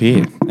 People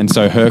disappear, and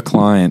so her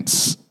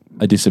clients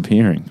are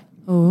disappearing.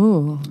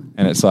 Ooh.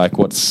 And it's like,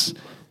 what's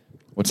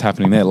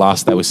happening there?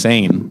 Last they were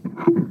seen,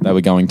 they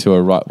were going to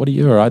a right. What are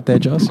you all right there,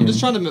 Joss? I'm just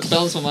trying to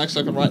balance my mic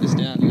so I can write this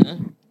down, you know?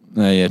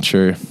 Oh, yeah,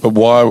 true. But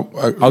why?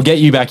 I'll get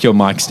you back your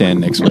mic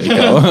stand next week.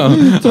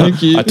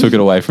 Thank you. I took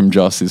it away from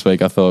Joss this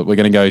week. I thought we're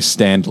going to go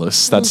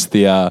standless. That's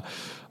the.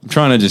 I'm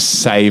trying to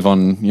just save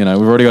on. We've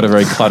already got a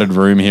very cluttered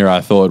room here. I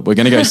thought we're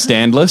going to go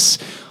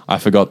standless. I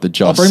forgot that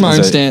Joss. I'll bring my is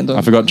own a- stand.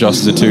 I forgot Joss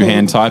is a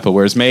two-hand typer,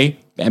 whereas me,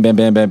 bam, bam,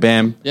 bam, bam,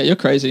 bam. Yeah, you're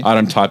crazy. I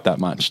don't type that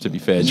much, to be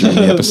fair, during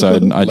the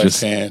episode. And left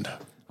hand.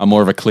 I'm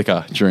more of a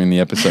clicker during the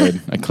episode.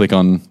 I click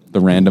on the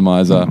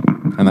randomizer,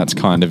 and that's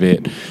kind of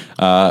it.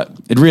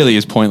 It really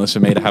is pointless for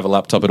me to have a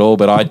laptop at all.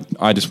 But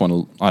I just want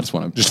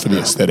to. Just for the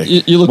aesthetic.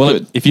 You look Well,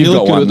 good. if you've You got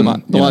look good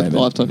one, with the you know,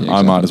 laptop. Yeah, I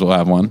exactly. might as well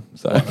have one.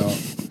 So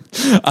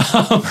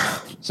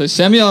So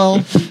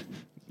Samuel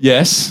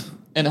yes,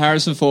 and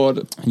Harrison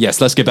Ford,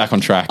 let's get back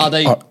on track. are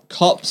they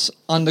cops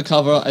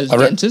undercover as I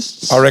re-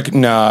 dentists? I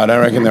reckon. No, I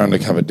don't reckon they're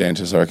undercover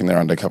dentists. I reckon they're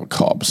undercover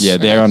cops. Yeah,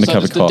 they're So undercover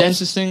does the cops.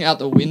 dentist thing out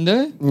the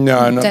window?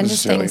 No, not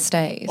necessarily. Dentisting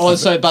stays. Oh,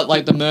 so but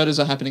like the murders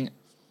are happening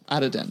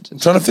at a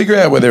dentist. Trying to figure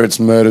out whether it's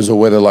murders or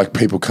whether like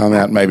people come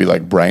out maybe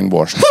like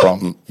brainwashed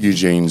from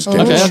Eugene's Okay,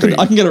 dentistry.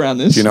 I can get around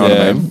this. Do you know what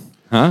Yeah. I mean?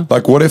 Huh?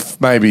 Like, what if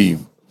maybe?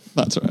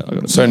 That's all right. I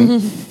got it. So,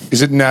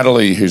 is it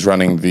Natalie who's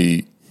running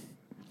the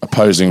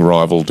opposing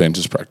rival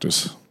dentist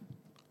practice?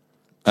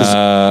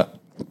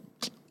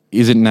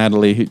 Is it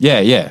Natalie?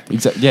 Yeah,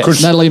 exactly. Yeah,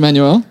 Chris- Natalie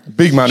Emanuel.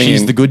 Big money.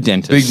 She's in, the good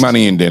dentist. Big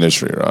money in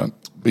dentistry, right?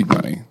 Big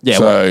money. Yeah,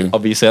 So well,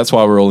 obviously that's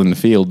why we're all in the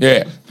field.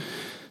 yeah,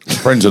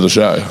 friends of the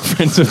show.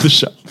 Friends of the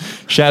show.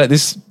 Shout out!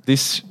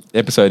 This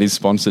episode is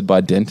sponsored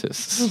by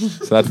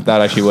dentists, so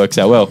that actually works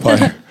out well.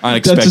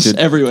 Unexpected. Dentists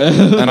everywhere.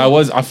 And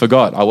I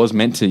forgot. I was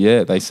meant to.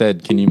 Yeah, they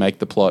said, "Can you make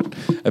the plot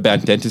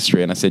about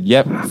dentistry?" And I said,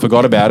 "Yep."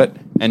 Forgot about it,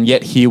 and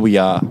yet here we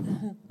are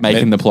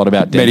making the plot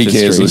about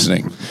dentistry. Medicare's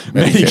listening.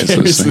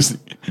 Medicare's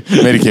listening.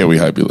 Medicare, we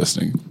hope you're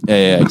listening.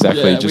 Yeah,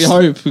 exactly. yeah, we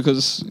hope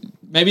because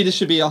maybe this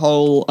should be a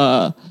whole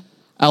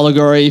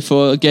allegory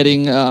for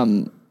getting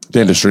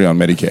Dentistry on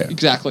Medicare.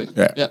 exactly.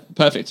 Yeah.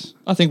 Perfect.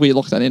 I think we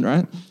locked that in,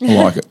 right? I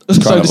like it. It's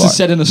So kind of this like, is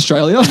set in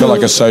Australia. got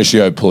like a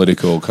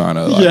socio-political kind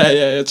of like, yeah,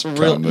 it's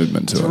real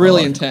movement to It's it,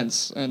 really I like.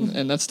 intense,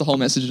 and that's the whole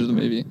message of the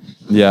movie.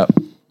 Yeah.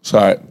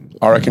 So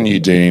I reckon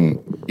Eugene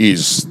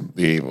is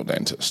the evil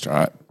dentist,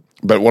 right?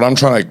 But what I'm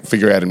trying to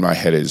figure out in my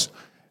head is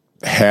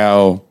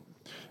how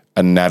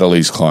are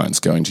Natalie's clients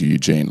going to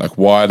Eugene? Like,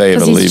 why are they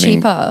ever Because he's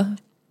leaving? cheaper.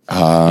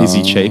 Is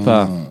he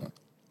cheaper?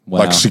 Wow.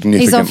 Like significantly.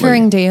 He's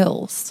offering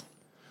deals.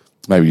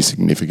 Maybe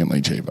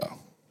significantly cheaper.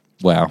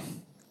 Wow.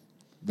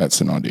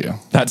 That's an idea.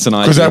 That's an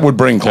idea. Because that would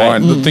bring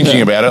client.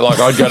 Thinking about it, like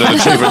I'd go to the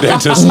cheaper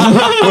dentist,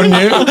 wouldn't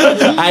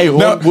you? Hey,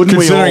 No, wouldn't we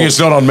considering all? it's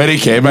not on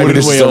Medicare, maybe Wouldn't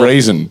this we is the all?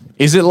 reason.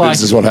 Is it like?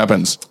 This is what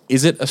happens.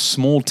 Is it a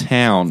small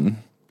town?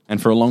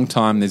 And for a long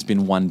time, there's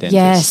been one dentist.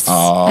 Yes.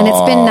 And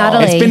it's been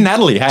Natalie. It's been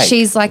Natalie, hey.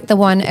 She's like the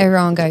one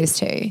everyone goes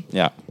to.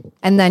 Yeah.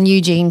 And then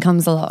Eugene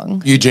comes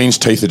along. Eugene's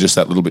teeth are just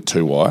that little bit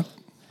too white.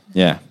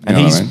 Yeah, and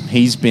You know what I mean?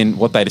 he's been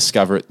what they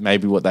discover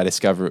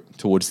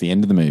towards the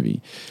end of the movie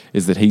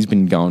is that he's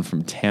been going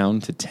from town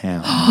to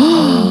town,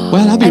 Wow,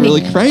 that'd be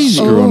really crazy.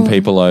 screwing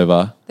people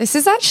over. This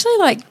is actually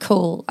like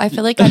cool. I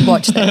feel like I'd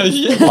watch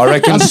this. I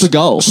reckon That's the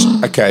goal.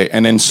 Okay,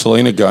 and then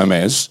Selena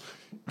Gomez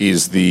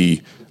is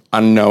the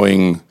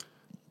unknowing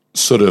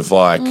sort of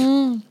like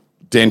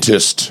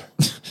dentist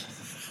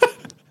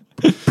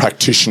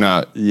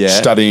practitioner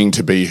studying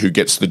to be who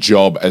gets the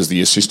job as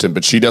the assistant,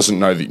 but she doesn't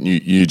know that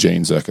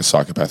Eugene's like a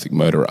psychopathic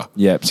murderer.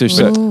 Yeah, so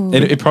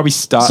it probably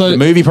starts. So- the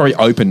movie probably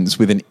opens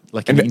with an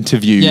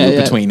interview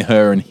Yeah. between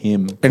her and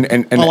him.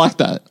 And I like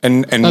that.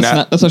 And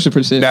That's actually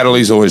pretty sick.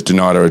 Natalie's always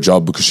denied her a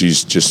job because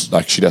she's just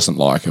like she doesn't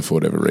like her for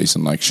whatever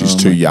reason. Like she's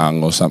too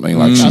young or something.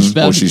 Like she's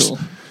That's or she's cool.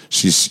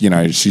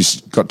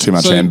 she's got too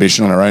much So-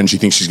 ambition on her own. She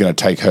thinks she's going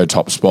to take her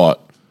top spot,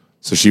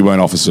 so she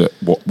won't offer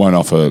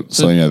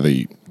Selena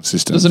the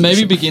assistant. Does it maybe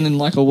position. begin in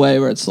like a way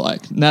where it's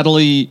like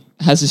Natalie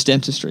has this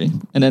dentistry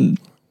and then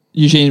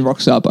Eugene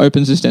rocks up,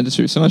 opens this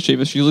dentistry so much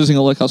cheaper. She's losing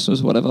all her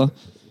customers or whatever.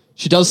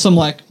 She does some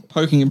like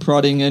poking and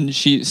prodding and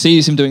she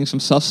sees him doing some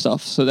sus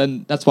stuff. So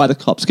then that's why the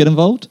cops get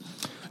involved.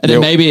 And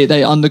then Yeah. maybe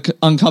they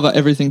uncover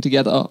everything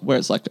together where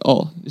it's like,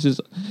 oh,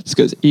 this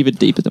goes even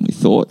deeper than we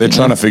thought. They're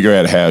trying to figure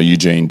out how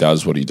Eugene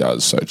does what he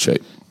does so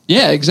cheap.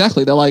 Yeah,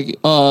 exactly. They're like,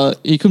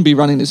 he couldn't be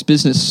running this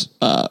business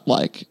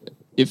like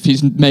if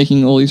he's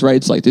making all these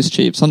rates like this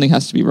cheap. Something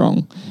has to be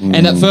wrong.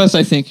 And at first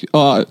I think,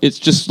 it's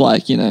just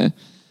like,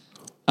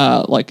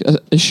 like a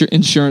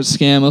insurance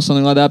scam or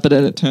something like that. But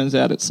then it turns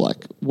out it's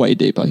like way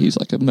deeper. He's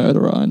like a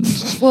murderer. And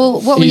Well,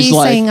 what were He's you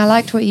like saying? I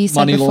liked what you said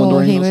money before.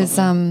 laundering He or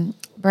was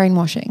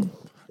brainwashing.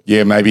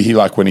 Yeah, maybe he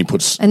like when he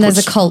puts And there's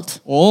puts- a cult.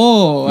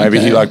 Maybe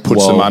he like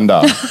puts Whoa. them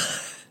under.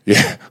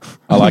 Yeah,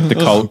 I like the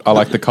cult. I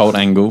like the cult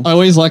angle. I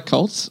always like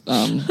cults.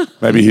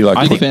 maybe he like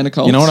Big put, fan of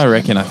cults. You know what I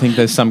reckon? I think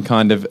there's some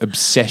kind of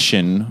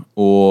obsession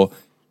or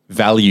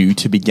value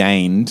to be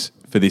gained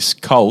for this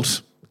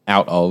cult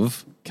out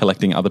of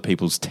collecting other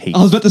people's teeth.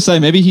 I was about to say,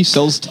 maybe he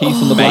sells teeth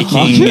on the black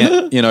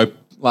market.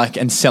 Making,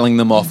 and selling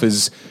them off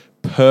as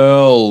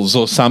pearls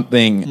or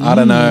something. I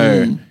don't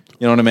know.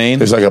 You know what I mean?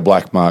 there's like a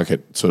black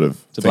market sort of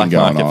a thing black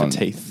going market on. for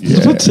teeth.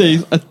 Yeah.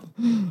 Teeth.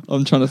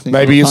 I'm trying to think.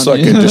 Maybe of it's a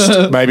like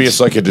pun maybe it's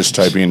like a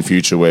dystopian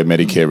future where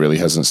Medicare really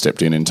hasn't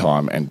stepped in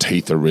time and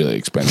teeth are really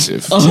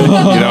expensive. You know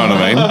what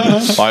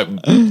I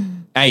mean? Like,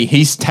 Hey,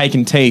 he's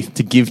taken teeth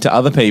to give to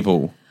other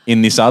people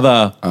in this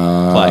other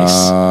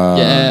place.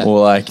 Yeah.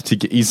 Or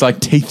he's like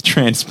teeth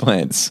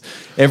transplants.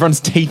 Everyone's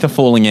teeth are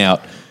falling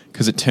out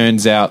because it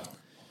turns out,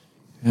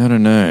 I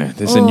don't know,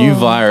 there's a new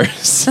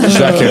virus.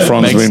 Zac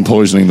Efron's been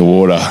poisoning the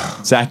water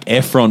Zac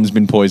Efron's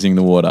been poisoning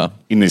the water.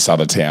 in this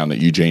other town that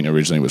Eugene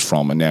originally was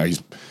from, and now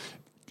he's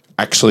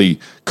actually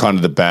kind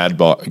of the bad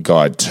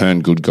guy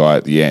turned good guy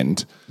at the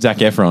end. Zac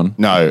Efron.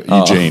 No,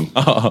 Eugene.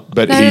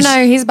 But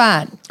No, he's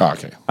bad. Oh,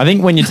 okay. I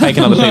think when you're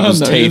taking other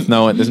people's No. teeth,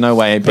 there's no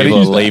way But people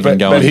are leaving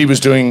going. But he was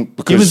doing he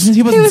because wasn't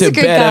He was so a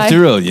good bad guy.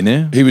 after all, you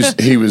know? he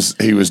was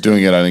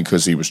doing it only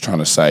because he was trying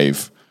to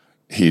save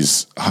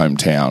his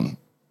hometown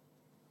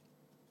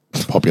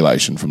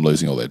population from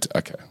losing all their.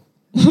 Okay,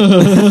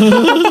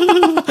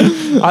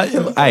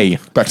 Hey,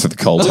 back to the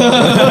cult.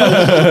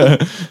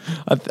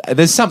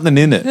 there's something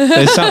in it.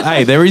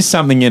 There is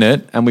something in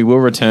it, and we will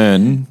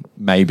return.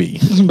 Maybe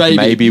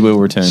we'll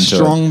return to it.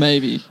 Strong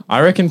maybe.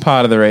 I reckon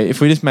part of the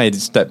if we just made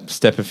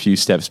step a few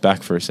steps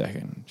back for a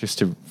second, just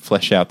to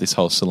flesh out this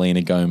whole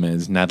Selena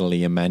Gomez,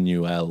 Natalie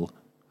Emmanuel.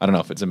 I don't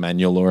know if it's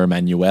Emmanuel or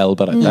Emmanuel,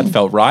 but that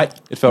felt right.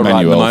 It felt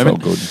Emmanuel right in the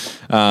moment.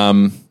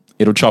 felt good.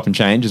 It'll chop and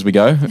change as we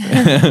go,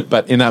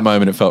 but in that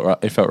moment, it felt right.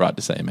 It felt right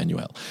to say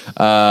Emmanuel.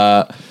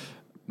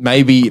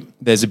 Maybe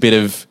there's a bit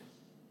of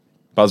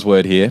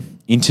buzzword here: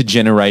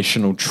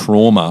 intergenerational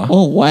trauma.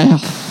 Oh wow.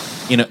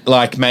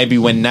 Like maybe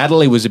when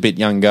Natalie was a bit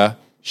younger,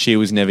 she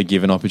was never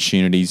given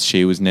opportunities.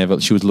 She was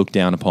looked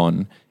down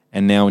upon.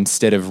 And now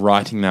instead of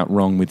righting that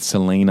wrong with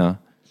Selena,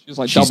 She's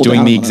like she's double doing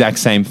down the on it. exact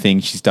same thing.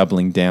 She's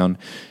doubling down.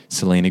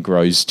 Selena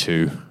grows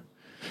to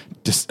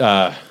just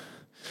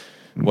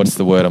what's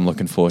the word I'm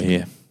looking for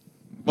here?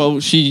 Well,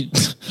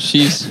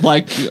 she's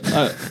like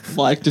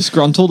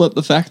disgruntled at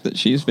the fact that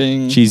she's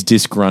being. She's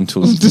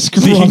disgruntled.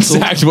 Disgruntled. The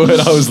exact word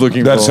I was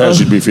looking That's for. how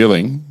she'd be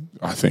feeling.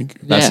 I think.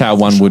 That's Yeah. how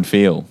one would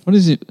feel. What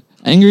is it?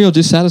 Angry or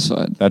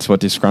dissatisfied? That's what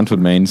disgruntled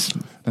means.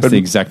 That's the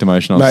exact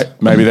emotion.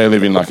 Maybe they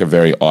live in like a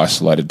very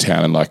isolated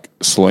town, and like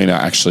Selena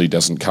actually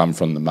doesn't come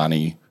from the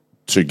money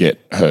to get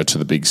her to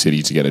the big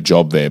city to get a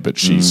job there, but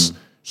she's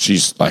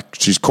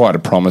quite a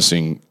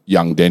promising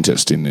young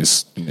dentist in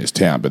this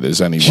town. But there's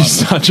only one.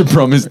 She's such a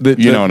promise.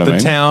 You know what I mean?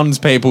 The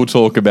townspeople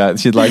talk about.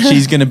 She's like,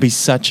 she's going to be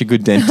such a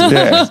good dentist.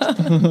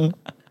 Yeah.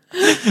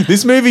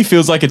 This movie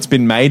feels like it's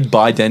been made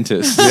by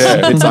dentists.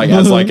 Yeah. It's like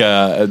as like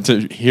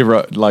to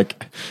hero.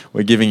 Like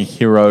we're giving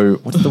hero.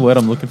 What's the word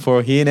I'm looking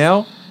for here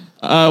now?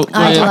 I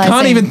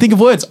can't even think of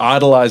words.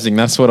 Idolizing.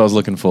 That's what I was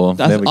looking for.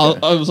 There we go.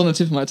 I was on the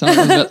tip of my tongue. I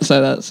was about to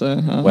say that. So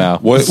Wow.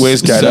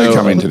 Where's Gato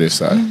come into this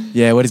though?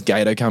 Yeah, where does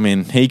Gato come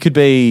in? He could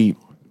be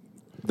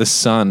the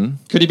son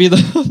could he be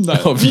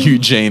the of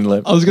Eugene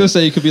Lip. I was going to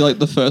say he could be like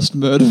the first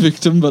murder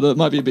victim, but it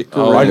might be a bit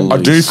Oh, cruel. I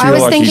do feel I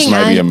was like he's thinking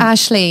maybe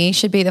Ashley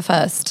should be the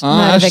first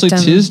murder Ashley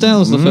victim.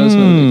 Tisdale's the first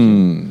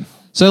murder victim.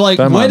 So like,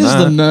 Don't where mind does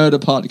that. the murder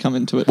part come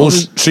into it? Well,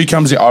 she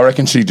comes in. I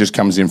reckon she just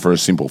comes in for a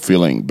simple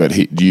filling, but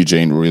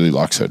Eugene really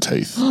likes her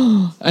teeth.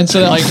 And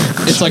so like,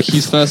 it's like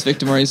his first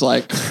victim where he's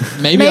like,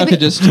 maybe I could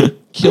just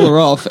kill her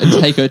off and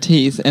take her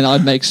teeth and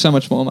I'd make so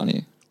much more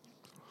money.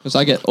 Because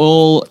I get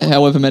all,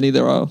 however many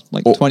there are,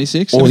 like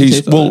 26. Or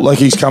teeth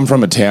he's come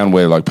from a town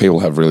where like people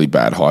have really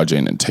bad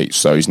hygiene and teeth,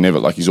 so he's never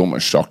like he's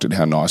almost shocked at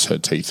how nice her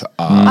teeth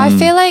are. I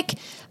feel like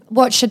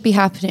what should be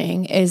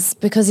happening is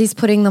because he's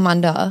putting them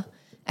under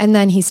and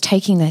then he's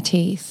taking their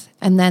teeth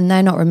and then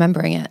they're not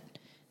remembering it.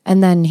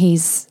 And then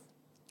he's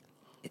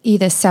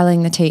either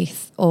selling the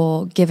teeth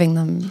or giving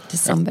them to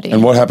somebody.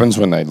 And what happens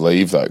when they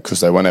leave though?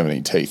 Because they won't have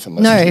any teeth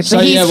unless. No, but So,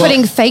 he's yeah, well-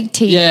 putting fake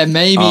teeth. Yeah,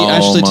 maybe Oh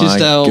Ashley my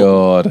Tisdale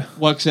God.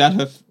 works out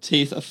her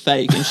teeth are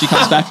fake and she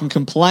comes back and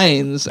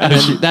complains and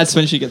then that's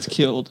when she gets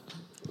killed.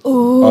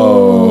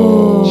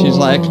 Ooh. She's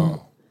like,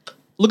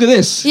 look at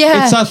this.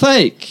 Yeah. It's a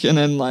fake. And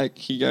then like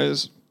he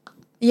goes,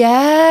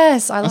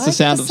 Yes, I That's like the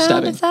sound the of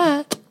sound stabbing.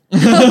 of that.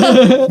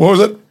 What was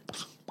it?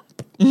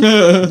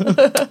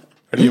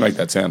 How do you make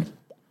that sound?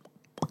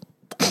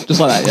 just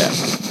like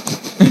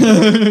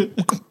that,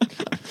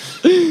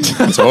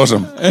 That's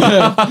awesome.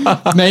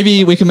 yeah.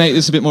 Maybe we can make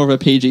this a bit more of a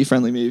PG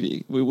friendly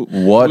movie. We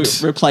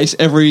replace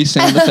every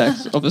sound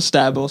effect of a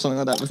stab or something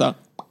like that with that.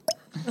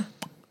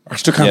 I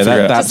still can't Yeah,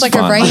 figure out. that's Just like a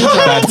fun.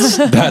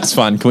 ranger. That's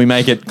fun. Can we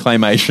make it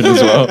claymation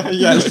as well?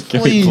 Yes,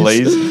 Can we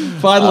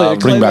please? Finally, a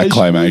Bring back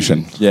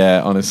claymation. claymation.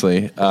 Yeah,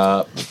 honestly.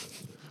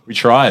 We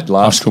tried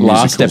last School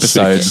Musical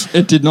episode. 6.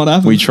 It did not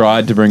happen. We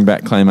tried to bring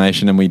back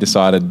claymation and we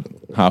decided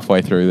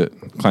halfway through that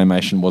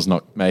claymation was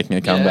not making a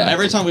Yeah, comeback.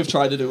 every time we've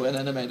tried to do an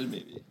animated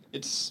movie,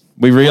 it's.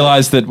 We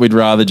realised that we'd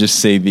rather just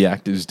see the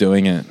actors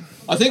doing it.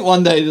 I think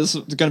one day there's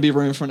going to be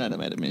room for an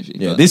animated movie.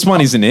 Yeah, but- this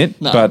one isn't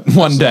it, No, but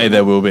one day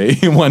there will be.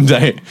 One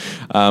day.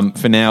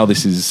 For now,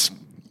 this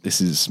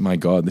is my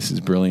God. This is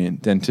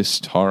brilliant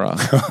dentist horror.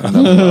 And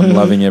I'm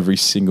loving every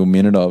single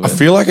minute of I it.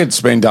 feel like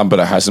it's been done, but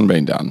it hasn't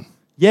been done.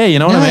 Yeah, you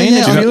know what I Yeah, mean.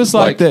 yeah. It feels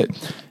like that.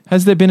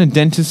 Has there been a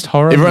dentist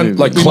horror? Everyone movie?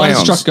 like We might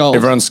have clowns. struck gold.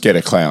 Everyone's scared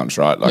of clowns,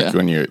 right? Like Yeah.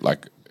 when you're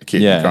like a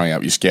kid Yeah. growing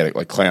up, you're scared of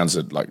like clowns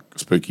are like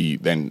spooky,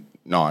 then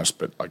nice,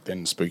 but like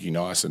then spooky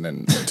nice, and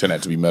then turn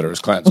out to be murderous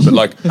clowns. But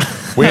like,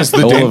 where's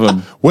the All dent? of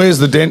them. Where's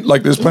the dent?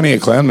 Like, there's plenty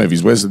of clown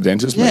movies. Where's the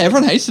dentist? Yeah, movie?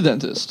 everyone hates the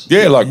dentist.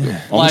 Yeah, like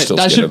I'm Like, still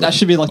that scared should- of that it.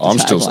 should be, like, the I'm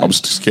tagline.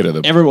 still scared of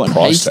the Everyone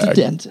price hates the tag.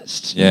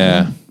 dentist.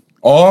 Yeah.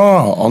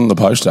 Oh, on the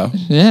poster.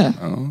 Yeah.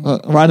 Oh.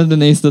 Right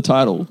underneath the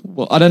title.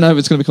 Well, I don't know if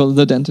it's going to be called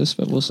The Dentist,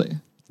 but we'll see.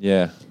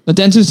 Yeah. The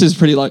Dentist is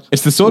pretty like.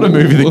 It's the sort of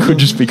movie that could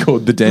just be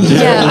called The Dentist.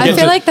 Yeah, We'll I get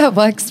feel to- like that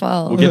works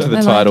well. We'll get to the I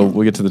like title. it.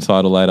 We'll get to the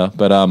title later.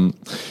 But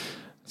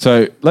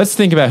so let's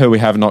think about who we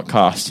have not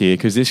cast here,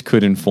 because this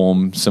could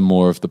inform some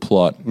more of the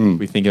plot.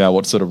 We think about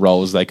what sort of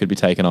roles they could be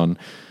taken on.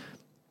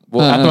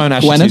 Well, at the moment,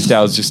 Ashley Gwyneth?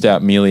 Tisdale's just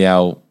out merely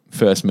our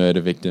first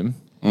murder victim.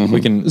 We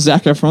can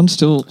Zac Efron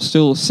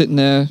still sitting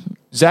there.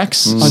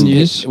 Zach's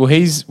Unused. Well,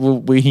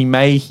 he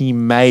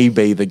may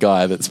be the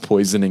guy that's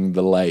poisoning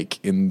the lake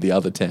in the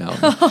other town.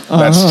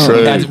 That's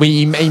true.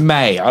 He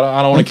may.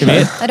 I don't want to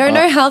commit. I don't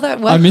know how that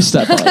works. I missed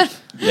that part.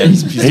 Yeah,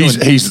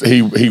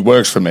 he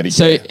works for Medicare.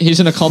 So he's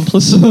an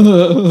accomplice.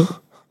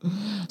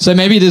 So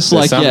maybe this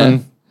like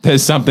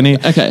There's something here.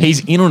 Okay.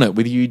 He's in on it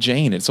with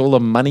Eugene. It's all a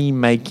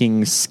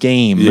money-making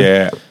scheme.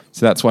 Yeah.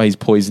 So that's why he's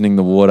poisoning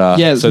the water.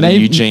 Yeah, So that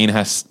maybe- Eugene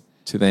has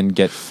to then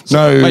get.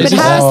 No, Wait, But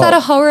how is that a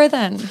horror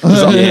then?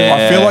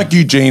 Yeah.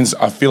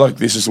 I feel like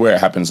this is where it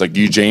happens. Like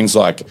Eugene's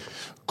like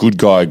good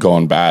guy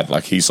gone bad.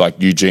 Like he's like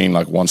Eugene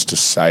like wants to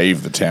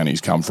save the town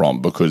he's come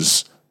from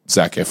because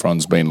Zac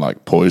Efron's been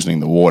like poisoning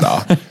the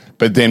water.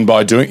 But then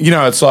by doing,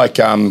 it's like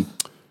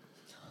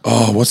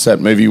what's that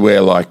movie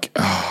where like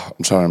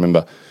I'm trying to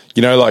remember.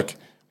 Like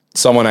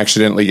someone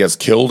accidentally gets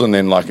killed and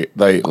then like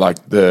they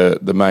like the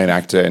main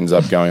actor ends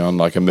up going on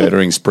like a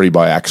murdering spree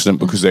by accident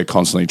because they're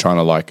constantly trying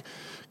to like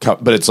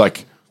cut. But it's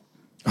like.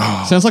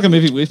 sounds like a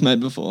movie we've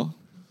made before.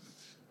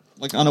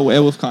 Like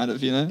Unaware with kind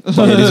of, It is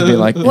a bit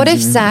like. What if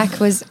Zach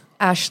was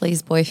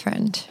Ashley's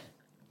boyfriend?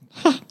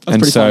 and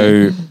pretty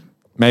so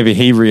maybe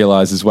he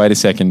realizes, wait a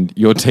second,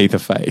 your teeth are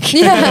fake.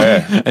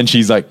 Yeah. And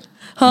she's like,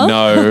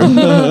 No,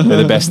 they're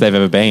the best they've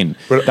ever been.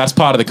 That's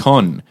part of the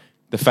con.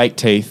 The fake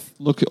teeth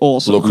Look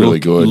awesome. Look really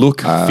good.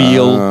 look,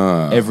 feel,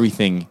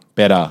 everything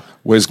better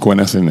Where's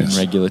Gwyneth in than this?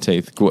 regular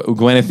teeth.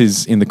 Gwyneth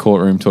is in the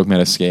courtroom talking about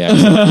her ski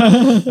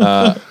accident.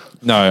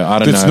 No, I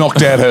don't It's know.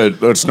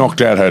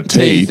 knocked out her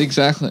teeth,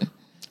 Exactly.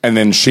 and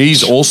then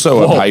she's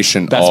also a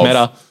patient. That's of,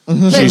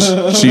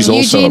 meta. She's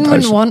also Eugene a wouldn't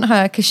patient. want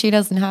her because she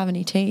doesn't have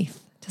any teeth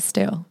to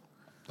steal.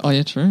 Oh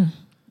yeah, true.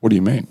 What do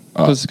you mean?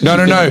 'Cause No.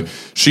 you've been-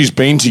 She's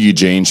been to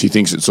Eugene. She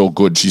thinks it's all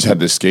good. She's had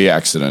the ski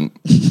accident,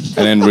 and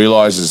then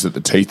realizes that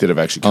the teeth that have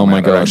actually come my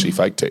out are God. actually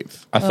fake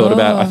teeth. I thought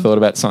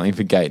about something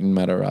for Gaten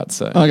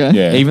Matarazzo. Okay.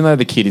 Yeah. Even though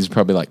the kid is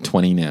probably like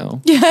 20 now,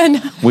 Yeah,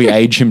 no. we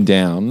age him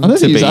down. I don't to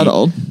think he's be- that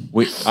old.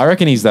 I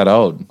reckon he's that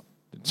old.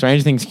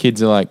 Stranger Things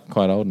kids are like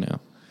quite old now.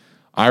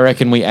 I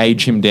reckon we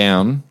age him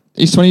down.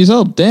 He's 20 years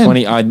old. Damn.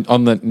 20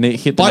 on the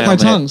hit the Bite nail my on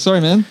the head. tongue. Sorry,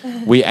 man.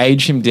 We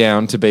age him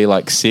down to be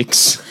like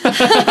 6,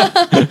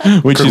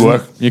 which Could is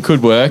work. It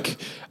could work.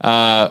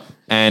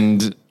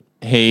 And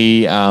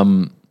he,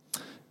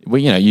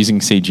 using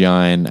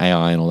CGI and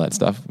AI and all that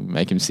stuff,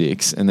 make him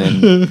 6, and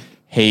then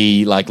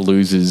he like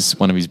loses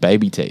one of his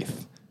baby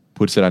teeth,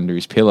 puts it under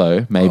his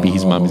pillow. Maybe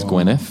his mum is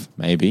Gwyneth,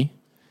 maybe,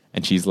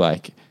 and she's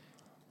like,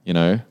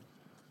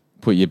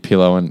 put your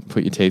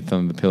teeth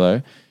on the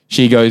pillow.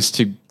 She goes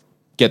to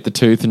get the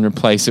tooth and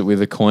replace it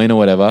with a coin or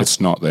whatever.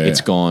 It's not there.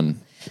 It's gone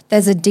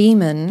There's a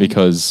demon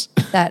because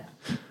that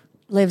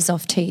lives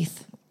off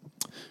teeth.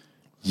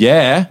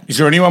 yeah. Is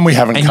there anyone we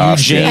haven't And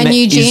cast Eugene, yet? And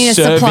Eugene is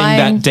serving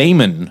supplying- that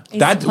demon.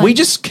 That we supplying-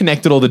 just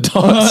connected all the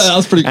dots. That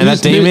was pretty And good.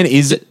 that demon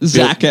is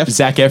Zac Efron.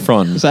 Zac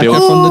Efron. Zac built-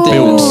 Efron, the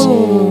demon.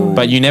 built.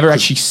 But you never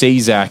actually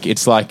see Zac.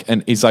 It's like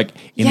he's like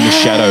in the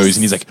Yes. shadows,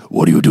 and he's like,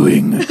 "What are you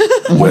doing?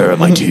 Where are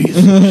my teeth?"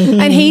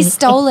 And he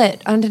stole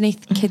it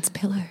underneath the kid's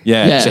pillow.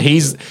 Yeah. Yeah. So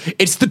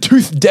it's the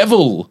Tooth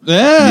Devil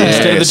Yeah.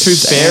 instead of the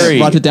Tooth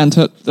Fairy. Write it down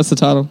to it. That's the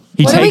title.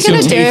 He What are we takes your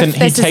going to do teeth if and he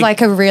this is take-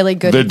 like a really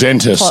good The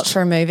dentist. plot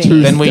for a movie?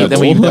 Then we The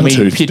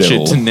Tooth pitch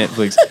Devil. it to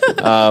Netflix.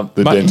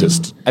 The But-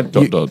 dentist.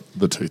 you-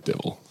 The tooth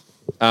devil.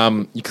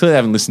 You clearly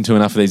haven't listened to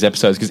enough of these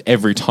episodes because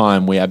every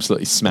time we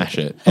absolutely smash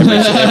it. Every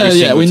Yeah,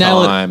 single we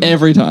nail it time.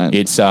 every time.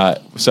 It's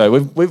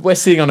so we're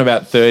sitting on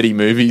about 30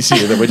 movies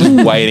here that we're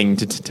just waiting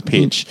to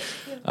pitch.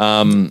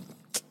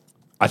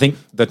 I think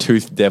the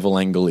Tooth Devil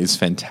angle is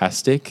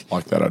fantastic.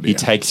 Like that idea. He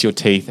takes your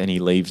teeth and he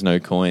leaves no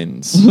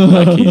coins.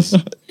 Like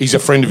He's a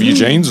friend of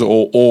Eugene's,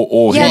 or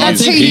Yeah, he that's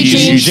is, who he is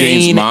Eugene-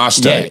 Eugene's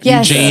master. Yeah,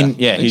 Yes. Eugene.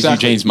 Yeah, he's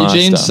Eugene's master.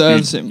 Eugene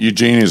serves him.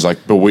 Eugene is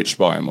like bewitched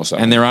by him or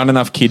something. And there aren't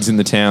enough kids in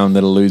the town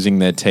that are losing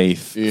their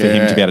teeth for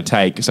him to be able to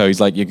take. So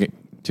he's like,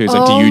 to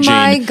Oh Eugene,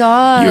 my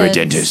God. you're a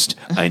dentist.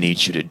 I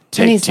need you to And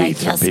take he's teeth like,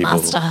 from yes, people.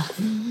 master.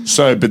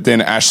 So, but then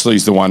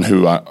Ashley's the one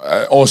who,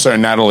 also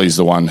Natalie's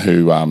the one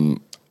who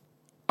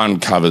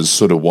uncovers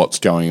sort of what's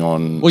going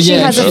on. Well, She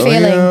yeah, has a sure.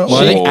 feeling. Well,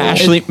 I think Or-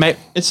 Ashley, mate,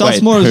 It starts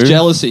wait, more as who?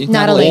 jealousy.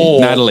 Natalie.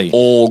 Natalie.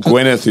 Or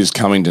Gwyneth is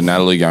coming to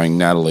Natalie going,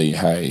 Natalie,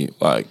 hey,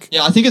 like,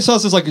 Yeah, I think it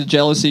starts as like a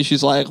jealousy.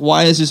 She's like,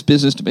 why is this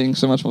business being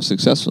so much more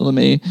successful than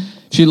me?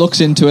 She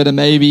looks into it and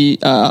maybe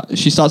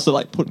she starts to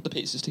like put the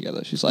pieces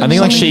together. She's like, I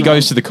think like she something's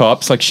goes wrong. to the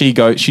cops. Like she's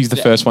the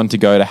first one to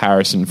go to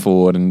Harrison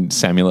Ford and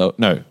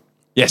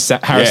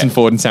Harrison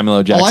Ford and Samuel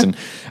L. Jackson,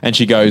 and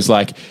she goes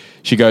like,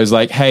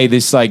 hey,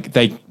 this like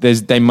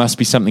they must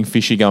be something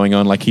fishy going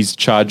on. Like he's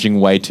charging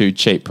way too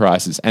cheap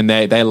prices, and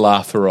they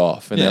laugh her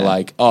off, and they're Yeah.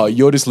 like, oh,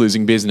 you're just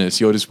losing business,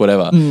 you're just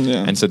whatever,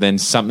 yeah. and so then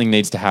something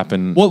needs to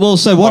happen. Well,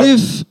 so what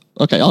if?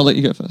 Okay, I'll let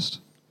you go first.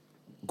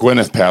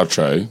 Gwyneth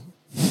Paltrow,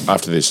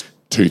 after this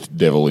tooth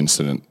devil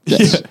incident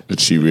that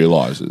she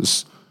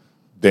realizes,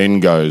 then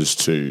goes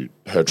to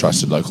her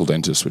trusted local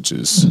dentist, which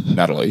is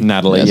Natalie.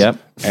 Natalie, Yes. yep.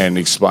 And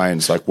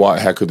explains like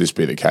how could this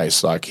be the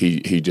case? Like he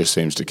just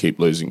seems to keep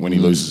losing. When he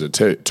loses a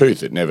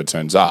tooth, it never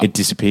turns up. It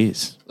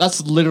disappears. That's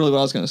literally what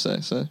I was going to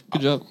say. So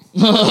good job.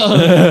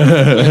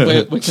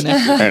 we're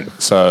connected. And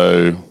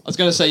so I was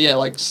going to say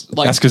That's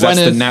because that's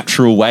the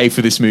natural way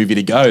for this movie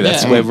to go.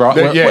 That's Yeah. where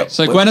right. Yeah.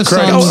 So Gwyneth's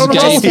Correct. son's Oh, gay.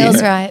 Just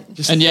feels right.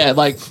 And yeah,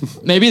 like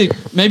maybe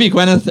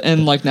Gwyneth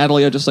and like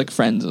Natalie are just like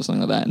friends or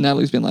something like that. And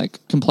Natalie's been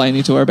like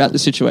complaining to her about the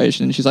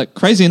situation, and she's like,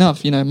 crazy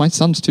enough, my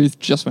son's tooth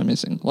just went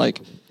missing. Like,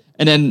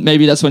 and then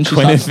maybe that's when she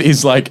Gwyneth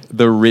is like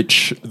the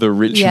rich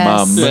Yes.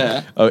 mum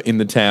Yeah. in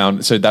the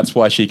town, so that's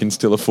why she can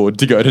still afford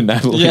to go to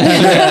Natalie.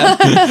 yeah.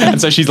 And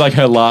so she's like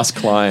her last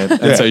client,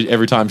 and so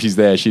every time she's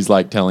there, she's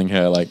like telling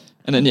her like,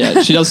 And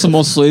then she does some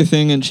more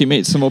sleuthing, and she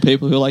meets some more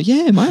people who are like,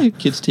 yeah, my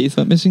kid's teeth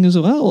went missing as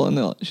well.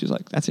 And she's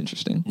like, that's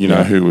interesting. you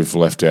know who we've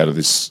left out of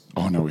this?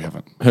 Oh no, we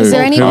haven't. Is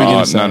there any? Who are we Oh,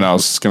 gonna say? no, I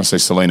was going to say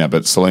Selena,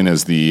 but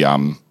Selena's the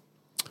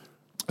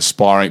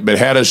aspiring. But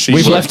how does she?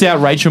 we've left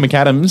out Rachel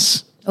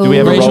McAdams. Do we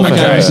have a Rachel role for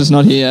McAdams her? is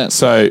not here yet.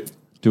 So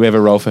Do we have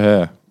a role for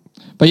her?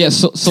 But yeah,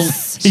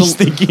 He's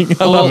thinking.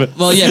 I love it.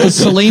 Well, yeah, because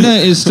Selena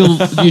is still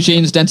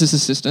Eugene's dentist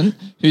assistant,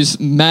 who's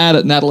mad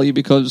at Natalie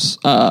because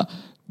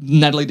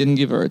Natalie didn't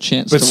give her a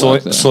chance But to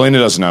work there. Selena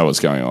doesn't know what's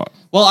going on.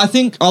 Well, I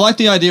think I like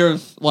the idea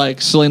of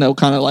like Selena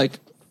kind of like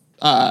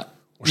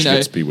she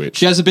gets bewitched.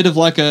 she has a bit of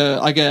like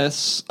I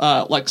guess,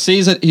 like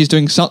sees that he's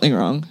doing something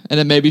wrong, and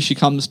then maybe she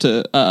comes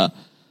to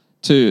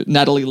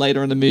Natalie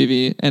later in the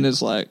movie and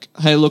is like,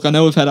 hey, look, I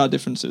know we've had our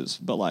differences,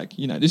 but like,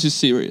 this is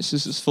serious.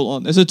 This is full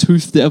on. There's a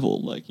tooth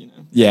devil, like,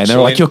 Yeah, and they're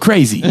like, you're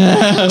crazy.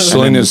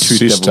 Selena's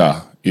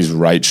sister is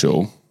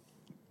Rachel.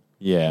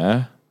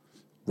 Yeah.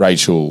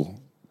 Rachel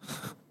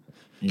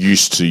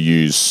used to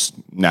use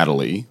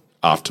Natalie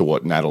after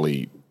what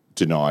Natalie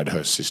denied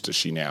her sister.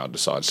 She now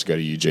decides to go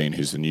to Eugene,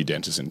 who's the new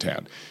dentist in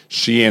town.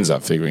 She ends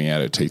up figuring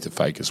out her teeth are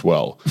fake as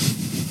well.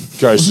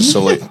 Goes to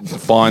Selena,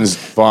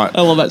 finds.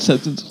 I love that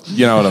sentence.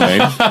 You know what I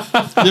mean?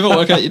 You ever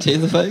work out your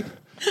teeth are fake?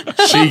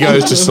 She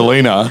goes to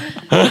Selena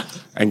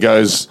and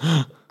goes,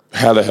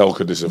 how the hell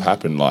could this have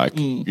happened? Like,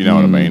 you know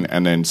what I mean?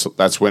 And then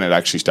that's when it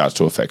actually starts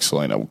to affect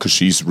Selena because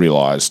she's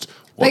realised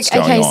what's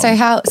going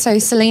on. So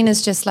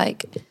Selena's just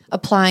like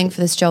applying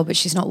for this job, but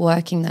she's not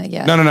working there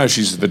yet. No.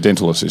 She's the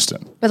dental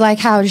assistant. But like,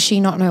 how does she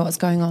not know what's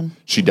going on?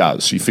 She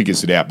does. She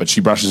figures it out, but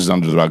she brushes it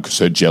under the rug because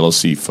her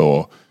jealousy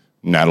for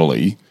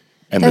Natalie.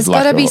 And there's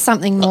got to be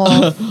something more.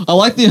 I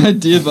like the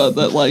idea, but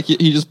that like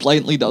he just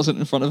blatantly does it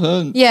in front of her.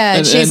 And,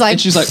 and she's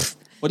like,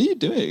 "What are you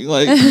doing?"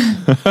 Like,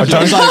 I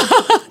don't like.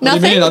 What do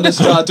you mean? I'm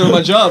just doing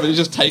my job. And he's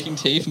just taking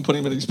teeth and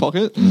putting them in his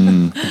pocket.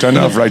 I don't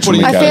know if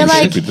Rachel. I feel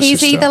like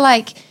he's either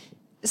like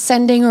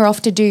sending her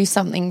off to do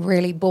something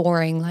really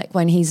boring, like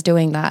when he's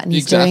doing that and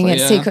he's doing it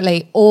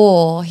secretly,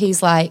 or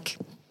he's like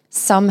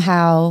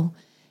somehow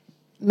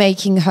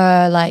making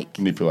her like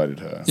manipulated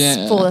her,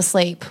 fall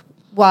asleep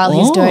while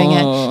he's doing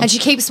it, and she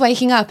keeps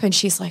waking up and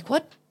she's like,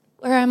 "What?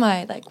 Where am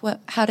I? Like,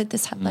 what? How did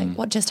this happen? Like,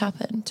 what just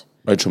happened?"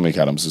 Rachel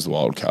McAdams is the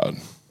wild card.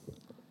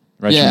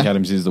 Rachel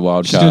McAdams is the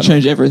wild She's card. She's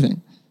going to change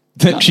everything.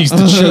 She's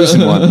the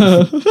chosen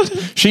one.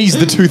 She's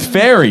the tooth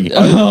fairy.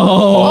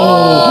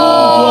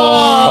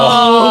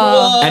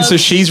 And so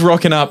she's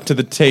rocking up to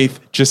the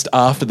teeth just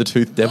after the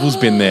tooth devil's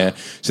been there.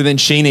 So then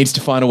she needs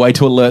to find a way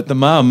to alert the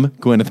mum,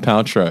 Gwyneth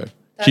Paltrow.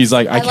 She's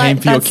like, I came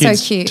for your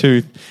kid's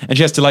tooth. And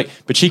she has to like,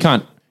 but she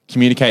can't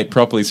communicate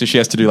properly, so she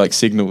has to do like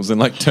signals and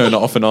like turn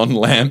off and on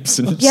lamps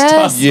and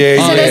stuff. So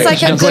there's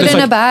like a good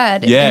and a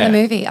bad in the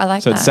movie. I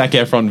like that. So it's Zac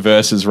Efron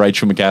versus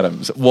Rachel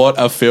McAdams. What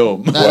a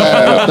film.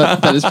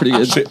 That is pretty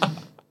good.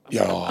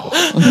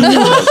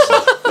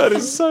 That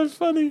is so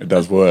funny. It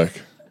does work.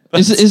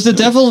 Is the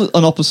devil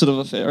an opposite of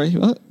a fairy?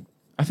 What?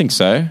 I think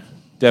so.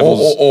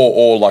 Devils.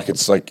 Or like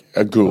it's like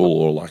a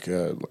ghoul or like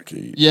a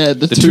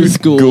the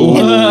tooth ghoul.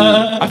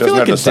 I feel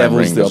like a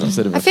devil's the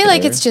opposite of a I feel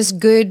like it's just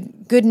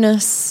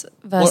goodness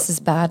versus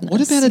badness.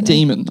 What about a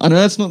demon? I know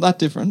that's not that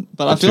different,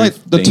 but I feel like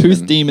the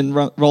tooth demon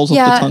rolls off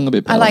the tongue a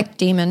bit better. I like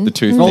demon. The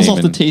tooth rolls demon.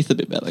 off the teeth a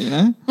bit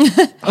better,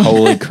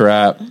 Holy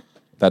crap.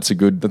 That's a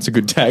good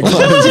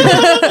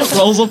tagline.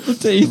 Rolls off the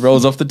teeth.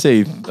 Rolls off the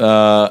teeth.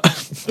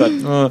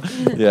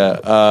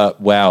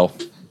 Wow.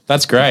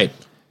 That's great.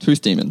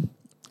 Tooth demon.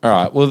 All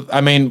right. Well,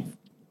 I mean,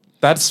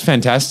 that's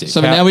fantastic.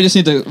 So now we just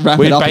need to wrap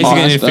it up. We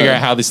basically need to figure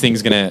out how this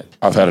thing's going to...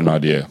 I've had an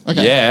idea.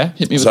 Okay. Yeah.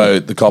 Hit me with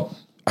it. The cop,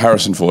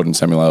 Harrison Ford and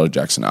Samuel L.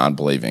 Jackson aren't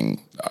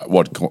believing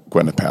what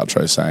Gwyneth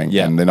Paltrow's saying.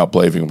 Yeah. And they're not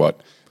believing what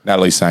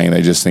Natalie's saying.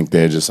 They just think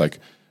they're just like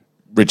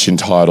rich,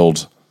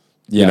 entitled,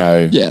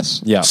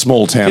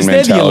 small town mentality.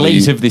 They're the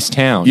elite of this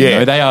town.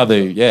 Yeah. They are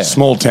the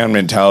small town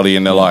mentality,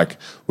 and they're like,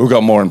 we've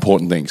got more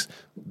important things.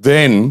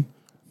 Then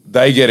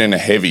they get in a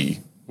heavy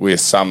with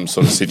some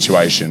sort of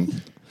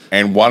situation,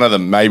 and one of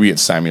them, maybe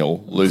it's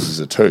Samuel, loses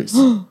a tooth.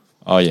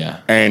 Oh, yeah.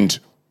 And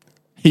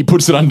he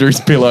puts it under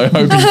his pillow,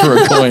 hoping for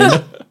a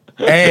coin.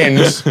 And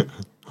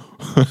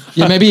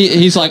maybe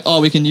he's like, oh,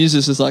 we can use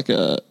this as like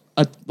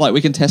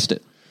we can test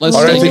it. I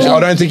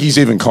don't think he's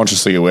even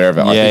consciously aware of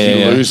it. I think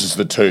he loses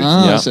the tooth.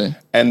 I see.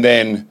 And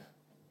then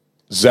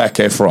Zac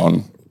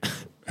Efron,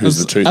 who's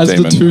the tooth as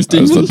demon, the tooth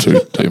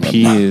demon,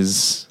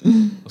 appears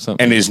or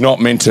something. And is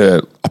not meant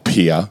to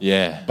appear,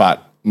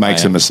 but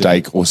makes a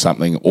mistake or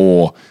something,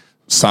 or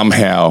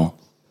somehow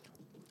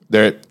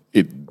the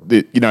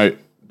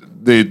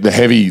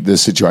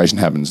situation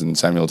happens, and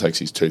Samuel takes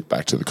his tooth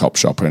back to the cop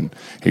shop, and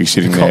he's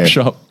sitting there.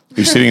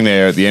 He's sitting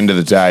there at the end of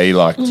the day,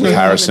 like with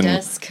Harrison,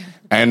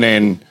 and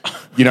then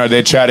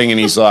they're chatting, and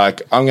he's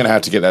like, "I'm going to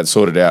have to get that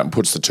sorted out," and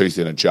puts the tooth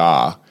in a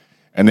jar.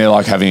 And they're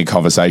like having a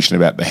conversation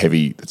about the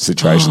heavy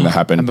situation that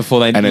happened. And before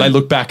they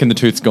look back and the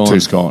tooth's gone.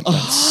 Tooth's gone.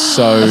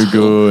 So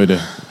good.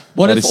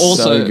 What that if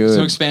also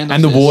to expand on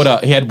and the this, water?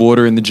 He had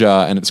water in the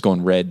jar and it's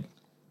gone red.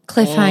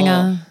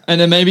 Cliffhanger. And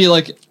then maybe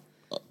like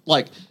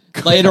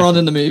later on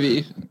in the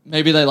movie,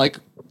 maybe they like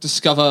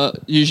discover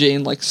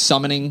Eugene like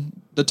summoning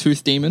the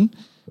tooth demon.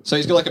 So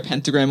he's got like a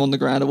pentagram on the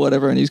ground or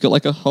whatever, and he's got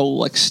like a whole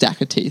like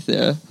stack of teeth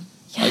there.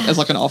 Like, as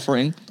like an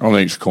offering on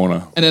each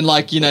corner, and then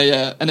like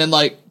and then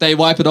like they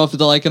wipe it off.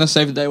 They're like gonna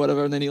save the day,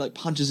 whatever. And then he like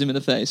punches him in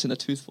the face, and a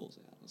tooth falls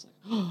out.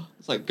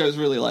 It's like goes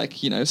really like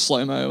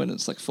slow mo, and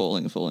it's like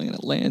falling, and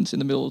it lands in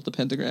the middle of the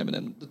pentagram, and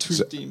then the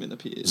tooth demon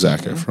appears. Zac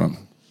Efron.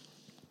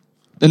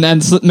 And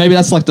then maybe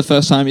that's like the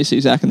first time you see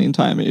Zach in the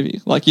entire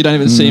movie. Like you don't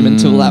even see him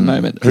until that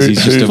moment.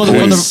 He's just a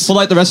voice. For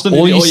like the rest of the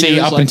All movie, you see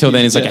up like, until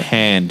then is like a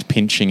hand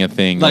pinching a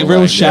thing, like or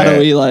real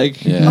shadowy,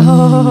 like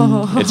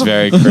Yeah. It's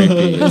very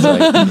creepy.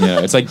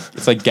 It's like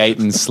it's like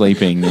Gaten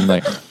sleeping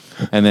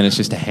and then it's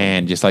just a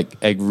hand, just like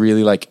a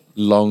really like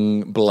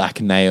long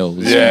black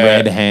nails,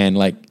 red hand,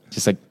 like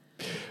just like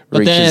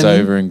reaches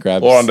over and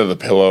grabs. Or under the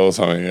pillow or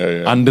something.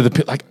 Yeah. Under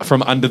the like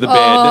from under the bed,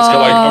 it's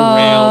got like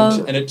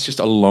around, and it's just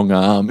a long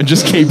arm. It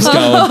just keeps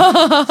going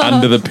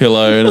under the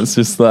pillow, and it's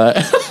just like.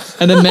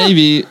 And then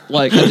maybe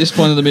like at this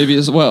point of the movie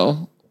as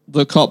well,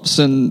 the cops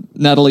and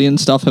Natalie and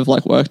stuff have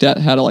like worked out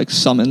how to like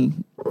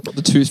summon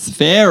the Tooth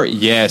Fairy.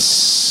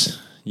 Yes.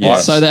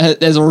 So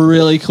there's a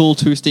really cool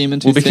Tooth Demon,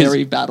 Tooth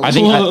Fairy battle. I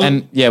think,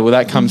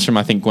 that comes from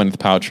Gwyneth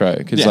Paltrow,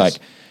 because like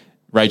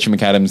Rachel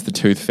McAdams, the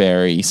Tooth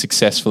Fairy,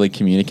 successfully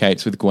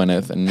communicates with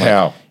Gwyneth, and like,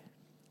 How?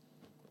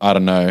 I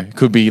don't know.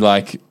 Could be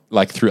like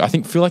through. I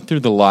think feel like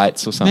through the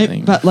lights or something.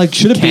 Maybe, but like,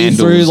 should it be Candles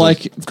through or-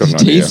 like got an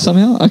teeth idea.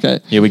 somehow? Okay.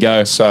 Here we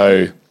go.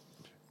 So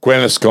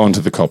Gwyneth's gone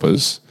to the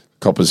coppers.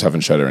 Coppers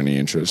haven't showed her any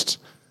interest.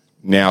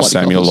 Now Bloody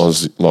Samuel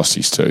coppers. lost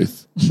his tooth.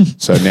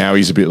 So now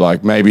he's a bit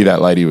like, maybe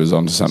that lady was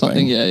onto something.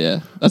 Something.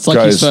 Yeah. That's like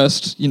his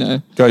first.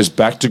 Goes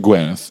back to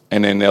Gwyneth,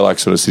 and then they're like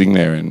sort of sitting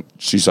there, and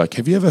she's like,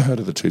 have you ever heard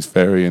of the Tooth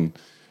Fairy? And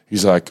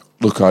he's like,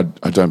 look, I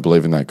don't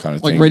believe in that kind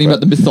of Like thing. reading but-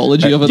 about the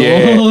mythology of it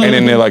yeah, all. and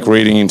then they're like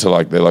reading into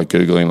like, they're like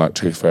Googling like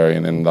Tooth Fairy,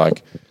 and then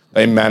like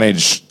they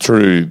manage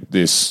through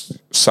this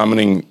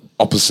summoning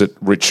opposite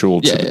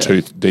ritual to the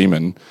Tooth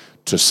Demon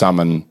to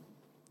summon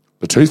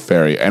the Tooth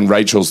Fairy. And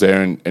Rachel's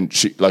there, and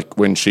she, like,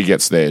 when she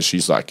gets there,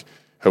 she's like,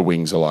 her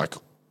wings are like,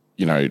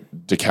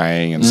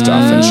 decaying and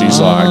stuff, and she's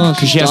like,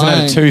 Because she hasn't had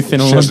a dying. tooth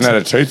in a she long hasn't time.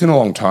 had a tooth in a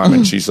long time,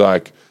 and she's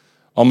like,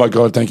 oh my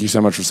God, thank you so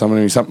much for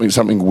summoning me.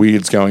 Something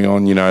weird's going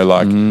on,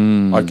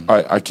 like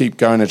I keep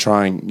going to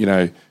try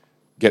and,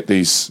 get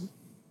these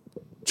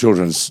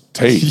children's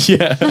teeth.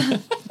 Yeah.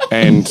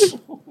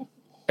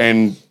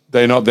 And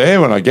they're not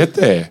there when I get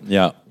there.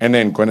 Yeah. And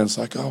then Gwyneth's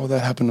like, oh, well, that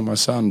happened to my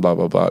son, blah,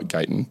 blah, blah,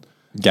 Gaten.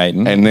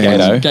 Gaten. And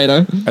then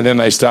Gato. And then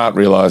they start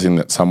realizing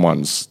that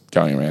someone's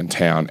going around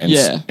town. And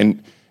Yeah.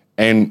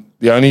 and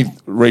the only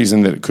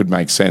reason that it could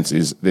make sense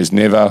is there's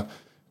never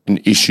an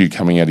issue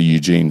coming out of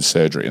Eugene's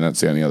surgery, and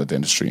that's the only other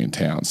dentistry in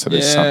town. So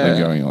there's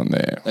something going on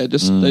there.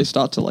 They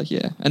start to like,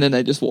 and then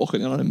they just walk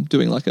in on him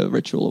doing like a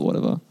ritual or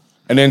whatever.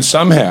 And then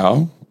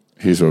somehow,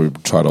 here's where we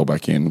tie it all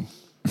back in.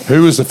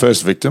 Who was the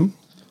first victim?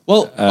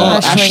 Well,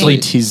 Ashley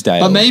Tisdale.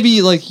 But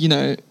maybe like, he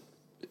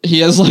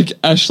has like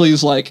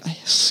Ashley's like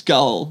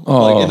skull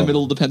like in the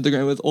middle of the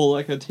pentagram with all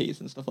like her teeth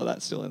and stuff like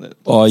that still in it.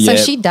 Oh yeah.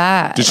 So she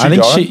died. Did she I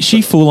think die?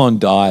 she full on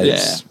dies.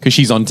 Yeah. Because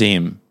she's on to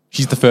him.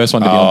 She's the first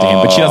one to be on to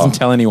him, but she doesn't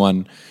tell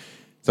anyone.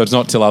 So it's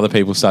not till other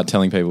people start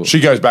telling people. She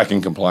goes back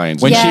and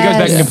complains. When she goes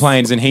back and Yes.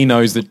 complains, and he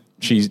knows that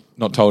she's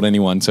not told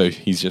anyone, so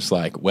he's just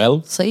like,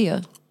 well, See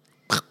ya.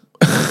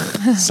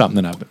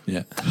 something happened.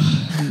 Yeah.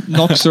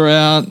 Knocks her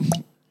out,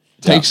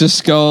 takes her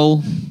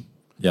skull.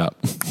 Yeah.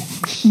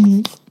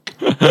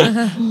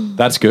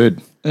 That's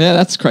good. Yeah,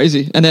 that's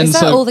crazy. And then Is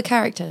that all the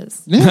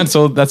characters? That's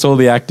all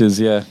the actors,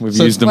 yeah. We've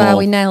used them Wow, all.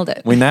 we nailed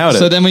it. We nailed it.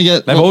 So then we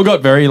get They've all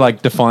got very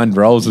like defined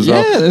roles as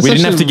Yeah, well. that's We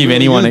didn't have to actually give really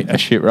anyone good. a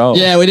shit role.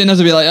 Yeah, we didn't have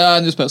to be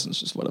like, this person's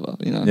just whatever,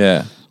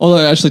 Yeah.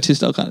 Although Ashley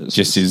Tisdale kind of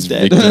Just is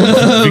dead.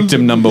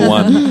 victim number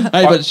one.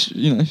 Hey, but she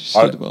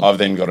did well. I've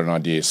then got an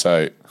idea.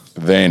 So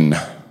then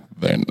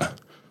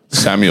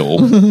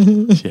Samuel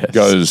Yes.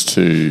 goes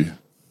to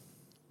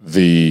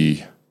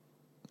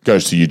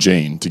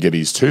Eugene to get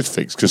his tooth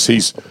fixed, because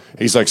he's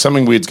like,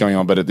 something weird's going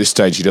on, but at this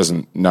stage he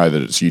doesn't know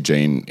that it's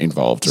Eugene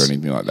involved or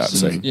anything like that.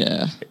 So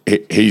Yeah.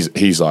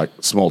 he's like,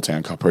 small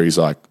town copper. He's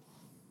like,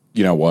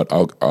 you know what?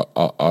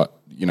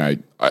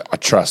 I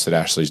trust that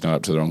Ashley's not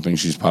up to the wrong thing.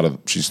 She's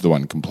the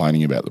one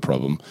complaining about the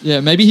problem.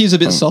 Yeah, maybe he's a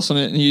bit sus on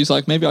it, and he's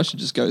like, maybe I should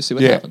just go see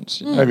what Yeah,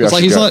 happens. maybe It's I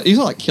like should he's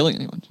go. not like killing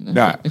anyone.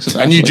 No, Except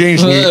and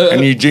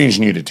Ashley. Eugene's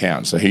new to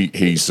town, so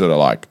he's sort of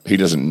like, he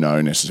doesn't know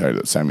necessarily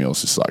that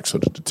Samuel's this like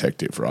sort of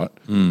detective, right?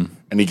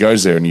 And he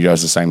goes there and he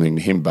does the same thing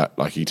to him, but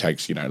like he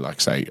takes, like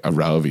say a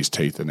row of his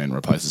teeth and then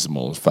replaces them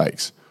all as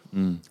fakes.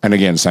 And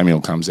again,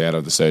 Samuel comes out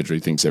of the surgery,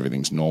 thinks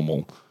everything's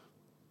normal.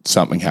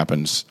 Something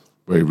happens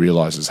where he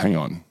realizes, hang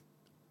on,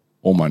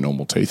 all my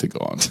normal teeth are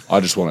gone.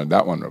 I just wanted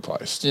that one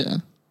replaced. Yeah.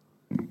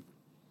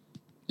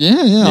 Yeah.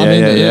 I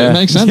mean, yeah. it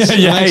makes sense.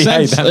 Yeah, It makes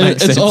hey, sense. that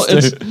makes It's sense all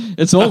too.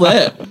 it's all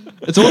there.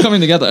 It's all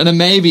coming together, and then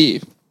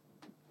maybe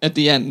at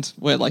the end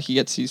where like he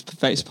gets his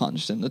face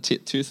punched and the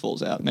tooth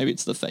falls out, maybe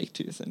it's the fake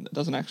tooth and it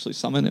doesn't actually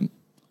summon him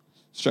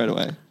straight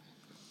away.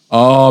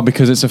 Oh,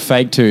 because it's a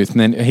fake tooth, and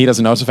then he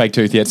doesn't know it's a fake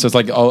tooth yet. So it's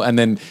like, and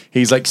then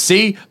he's like,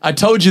 "See, I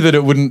told you that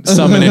it wouldn't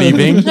summon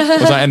anything." It's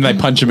like, and they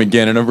punch him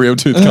again, and a real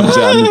tooth comes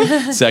out.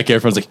 And Zac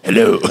Efron's like,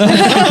 "Hello,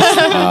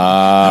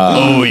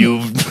 oh,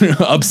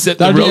 you've upset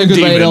That'd the be wrong a good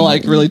demon." way to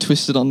like really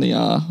twist it on the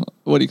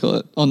what do you call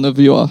it, on the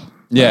viewer.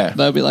 Yeah.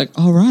 They'll be like,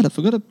 "Oh right, I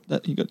forgot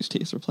that he got his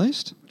teeth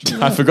replaced."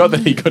 I forgot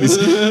that he got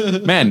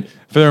his... Man,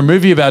 for a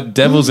movie about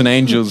devils and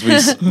angels,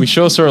 we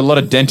sure saw a lot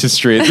of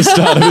dentistry at the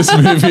start of this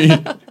movie.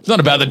 It's not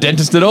about the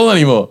dentist at all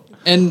anymore.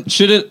 And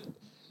should it?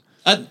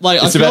 I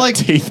It's feel about like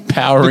teeth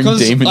powering because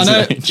demons I know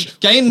and angels.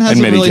 Gaten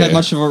hasn't And really had Medicare.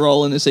 much of a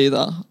role in this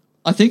either.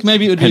 I think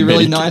maybe it would be And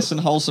really Medicare. nice and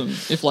wholesome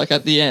if, like,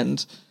 at the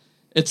end,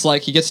 it's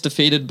like he gets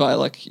defeated by,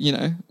 like, you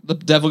know, the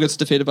devil gets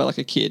defeated by, like,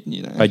 a kid,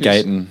 you know. By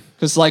Gaten.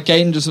 Because, like,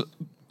 Gaten just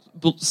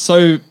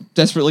so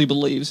desperately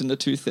believes in the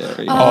tooth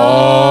fairy.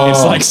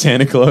 It's like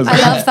Santa Claus. I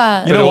love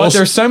that. You know But what? also-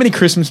 There are so many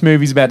Christmas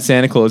movies about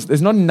Santa Claus.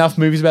 There's not enough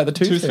movies about the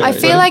Tooth Fairy. I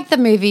feel like the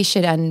movie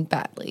should end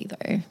badly,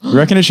 though. You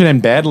reckon it should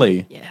end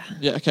badly? Yeah.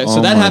 Yeah, okay, so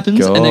Oh that my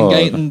happens, and then God.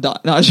 Gaten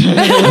dies.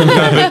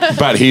 No,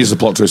 But here's the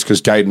plot twist,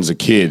 because Gaten's a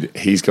kid,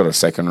 he's got a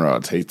second row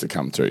of teeth to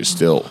come through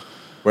still.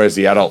 Whereas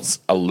the adults,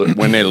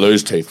 when they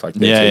lose teeth, like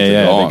their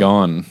teeth are they're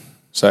gone.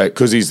 So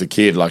because he's the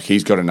kid, like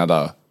he's got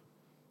another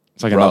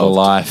It's like another row of-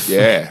 life.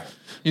 Yeah.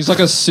 he's like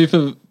a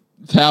super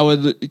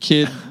powered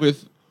kid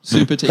with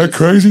super teeth.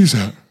 crazy is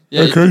that?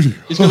 Yeah, He's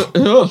got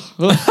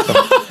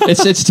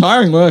it's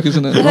tiring work,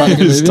 isn't it? Writing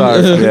a It's movie?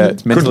 tiring. Yeah,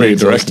 it's Could mentally be a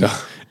exhausting.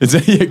 director.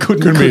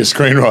 Couldn't Be a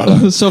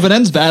screenwriter. So if it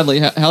ends badly,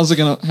 how's it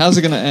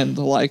gonna end?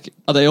 Like,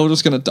 are they all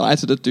just gonna die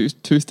to the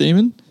tooth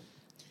demon?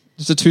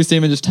 Does the tooth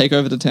demon just take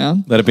over the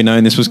town? Let it be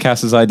known this was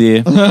Cass's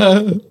idea.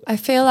 I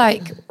feel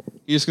like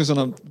He just goes on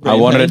a. I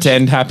wanted it rampage. to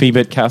end happy,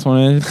 but Cass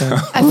wanted it to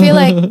end. I feel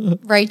like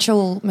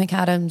Rachel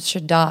McAdams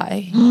should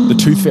die. The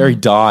Tooth Fairy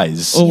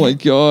dies. Oh my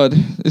god,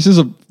 this is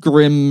a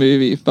grim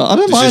movie, but I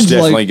don't This mind. is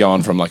definitely Like,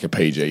 going from like a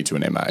PG to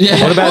an MA.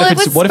 yeah. What about Well, if it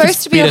was it's what if it's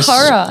supposed to be a bitter-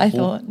 horror, I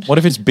thought. What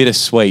if it's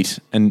bittersweet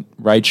and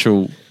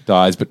Rachel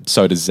dies, but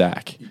so does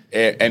Zach?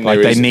 And Like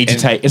there they is- need to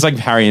and- take. It's like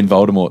Harry and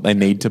Voldemort. They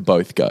need to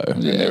both go.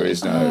 And there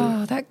is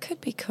no. Oh, that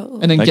could be cool.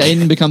 And then Like-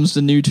 Gaten becomes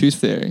the new tooth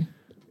fairy.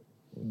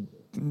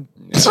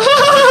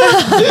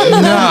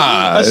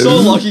 Nah. I saw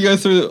Lockie go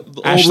through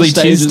all Ashley the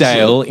stages.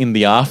 Tisdale in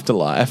the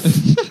afterlife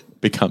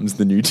becomes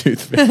the new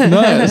Tooth Fairy.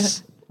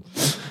 Nice.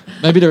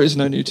 Maybe there is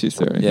no new tooth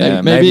fairy.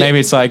 Yeah, maybe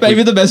it's like maybe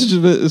we- the message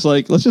of it is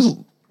like, let's just,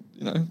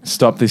 you know,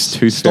 Stop this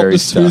Tooth stop Fairy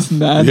this stuff. tooth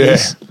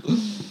madness.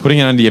 Putting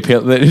it under your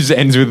pillow. That just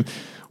ends with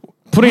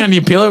putting it under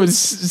your pillow. Is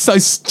so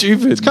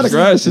stupid. It's kinda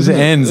gross, It isn't it?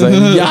 ends like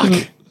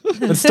yuck.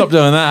 Let's stop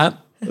doing that.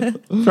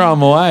 Throw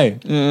them away.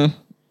 Yeah.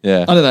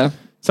 Yeah, I don't know.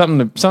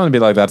 something a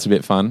bit like that's a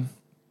bit fun.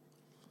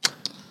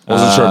 I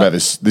wasn't sure about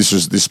this.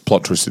 This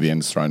plot twist at the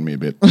end's thrown me a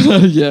bit.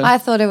 Yeah, I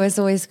thought it was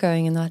always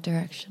going in that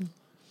direction.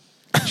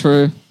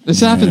 true. This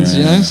happens,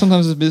 you know.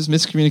 Sometimes there's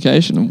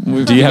miscommunication.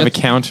 and Do you have a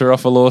counter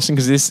offer, Lawson?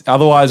 Because this,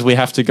 otherwise, we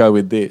have to go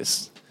with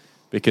this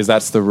because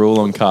that's the rule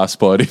on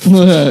Carspod.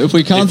 If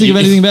we can't think of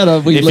anything better,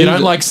 we If leave you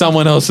don't it. like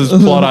someone else's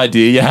plot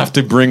idea, you have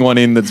to bring one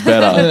in that's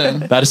better.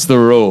 That's the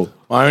rule.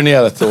 My only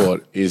other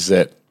thought is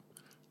that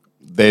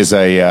there's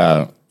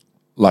a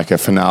like a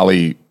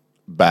finale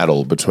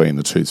battle between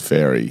the Tooth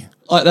Fairy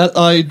I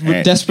would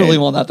and- desperately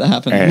and- want that to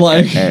happen. and,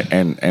 like,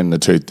 and the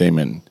Tooth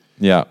Demon.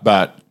 Yeah,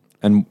 But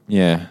and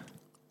yeah,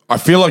 I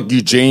feel like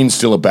Eugene's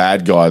still a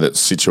bad guy. That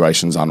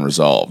situation's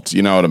unresolved.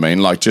 You know what I mean?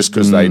 Like just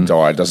because they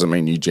die doesn't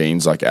mean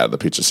Eugene's like out of the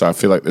picture. So I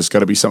feel like there's got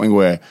to be something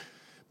where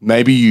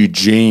maybe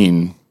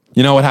Eugene.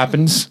 you know what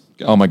happens?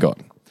 Oh my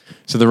god!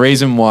 So the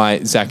reason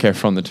why Zac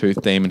Efron, the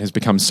Tooth Demon, has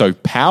become so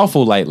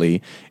powerful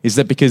lately is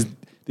that because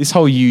this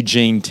whole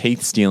Eugene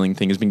teeth stealing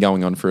thing has been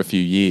going on for a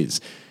few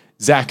years.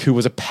 Zac, who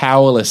was a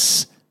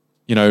powerless,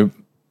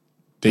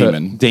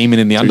 Demon. demon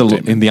in the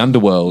Tooth demon.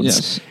 underworlds,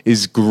 Yes.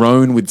 is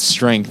grown with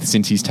strength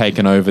since he's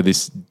taken over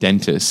this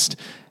dentist,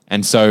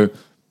 and so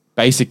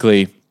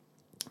basically,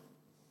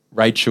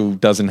 Rachel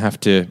doesn't have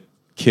to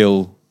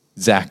kill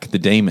Zac the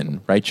demon.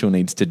 Rachel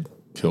needs to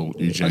Kill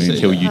Eugene.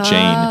 kill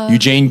Eugene.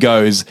 Eugene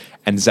goes,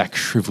 and Zac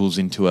shrivels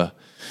into a.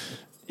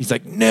 He's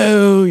like,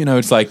 no,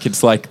 it's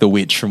like the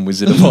witch from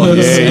Wizard of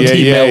Oz. And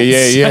he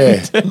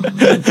melts.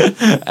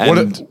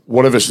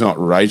 What if it's not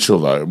Rachel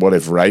though? What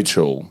if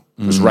Rachel?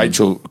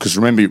 Because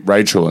remember,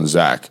 Rachel and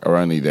Zach are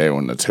only there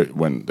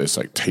when there's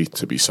like teeth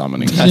to be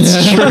summoning.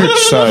 That's true.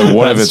 So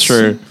what if That's it's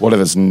true. What if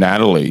it's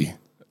Natalie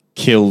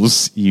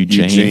Kills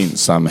Eugene. Eugene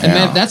somehow? and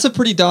man, that's a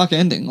pretty dark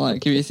ending.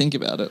 Like, if you think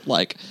about it,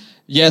 like,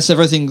 yes,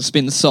 everything's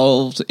been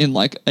solved in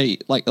like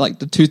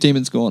the tooth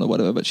demon's gone or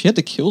whatever, but she had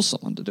to kill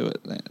someone to do it.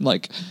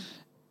 Like,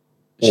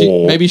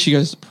 Or- maybe she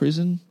goes to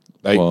prison.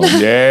 Well.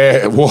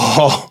 Yeah.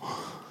 Whoa.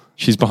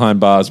 She's behind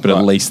bars, but at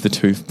Right. least the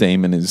Tooth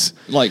Demon is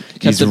Like,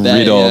 he's kept at bay,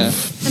 rid yeah.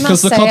 of. I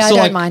must say, I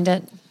don't mind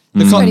it.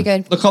 The It's pretty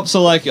good. The cops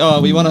are like,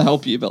 oh, we want to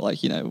help you, but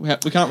like, we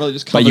can't really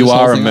just. Cover But you this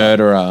whole are a thing up.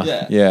 murderer.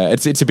 Yeah.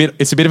 It's a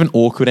bit of an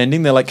awkward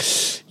ending. They're like,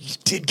 you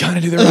did kind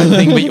of do the right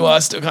thing, but you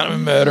are still kind of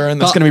a murderer, and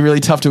that's But- going to be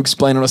really tough to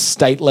explain on a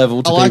state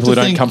level to I people like who to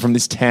don't think- come from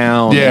this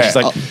town. Yeah. And she's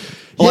like, like-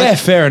 yeah,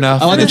 fair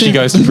enough. I like And then to she think-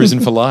 goes to prison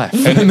for life. But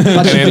she And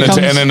becomes-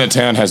 then the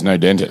town has no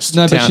dentist.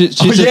 No, but Town.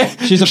 she's Oh, yeah.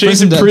 she's a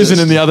she's in prison,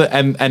 dentist. and the other,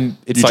 and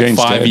it's Eugene's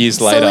like 5 dead. years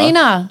later.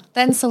 Selena.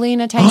 Then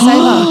Selena takes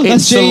over. It's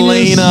That's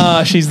genius.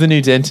 Selena. She's the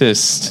new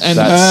dentist. And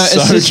That's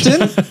her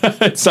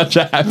assistant, it's such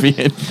a happy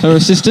end. her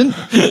assistant,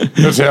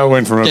 That's how it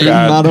went from a Gaten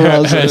bad. Her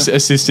Matarazzo.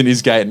 assistant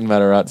is Gaten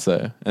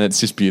Matarazzo, and it's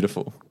just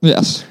beautiful.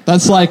 Yes,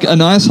 that's like a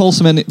nice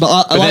wholesome ending.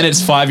 But But then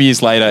it's 5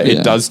 years later, Yeah.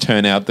 it does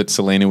turn out that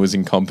Selena was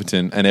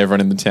incompetent and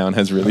everyone in the town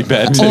has really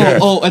bad teeth.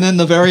 and then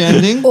the very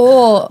ending.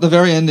 Or The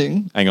very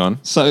ending. Hang on.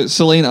 So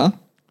Selena,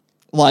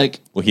 like,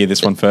 We'll hear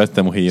this one first,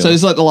 then we'll hear so yours.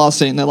 it's like the last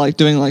scene. They're like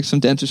doing like some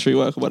dentistry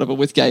work or whatever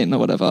with Gaten or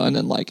whatever, and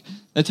then like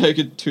they take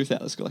a tooth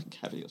out. It's got like a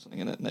cavity or something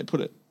in it, and they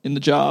put it in the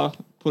jar,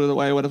 put it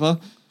away or whatever.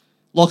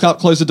 Lock up,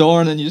 close the door,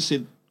 and then you just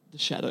see the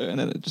shadow, and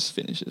then it just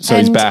finishes. So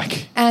he's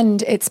back.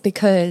 And it's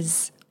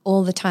because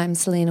all the time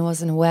Selena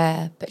wasn't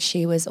aware, but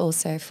she was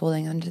also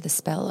falling under the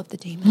spell of the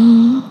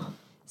demon.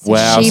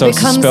 Wow. She So it's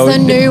a becomes spell, the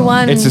new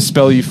one. It's a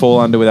spell you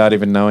fall under without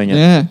even knowing it.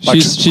 Yeah, Like,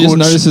 she just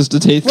notices the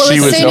teeth. Well, She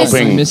as was soon as-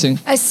 helping. missing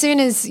As soon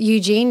as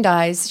Eugene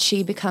dies,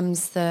 she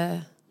becomes the.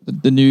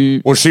 the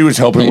new. Well, she was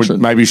helping with,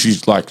 Patron. maybe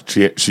she's like,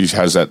 she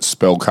has that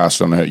spell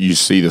cast on her. You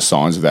see the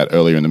signs of that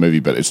earlier in the movie,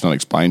 but it's not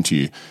explained to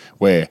you,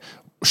 where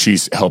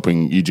she's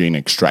helping Eugene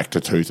extract a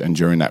tooth, and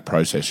during that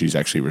process, she's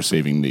actually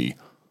receiving the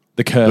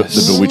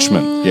curse.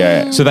 bewitchment.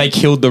 Yeah. So they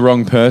killed the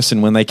wrong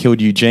person when they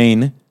killed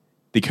Eugene.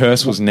 The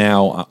curse was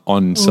now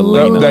on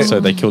Selena, so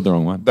they killed the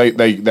wrong one. They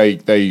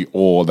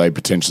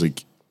potentially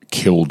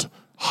killed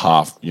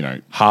half,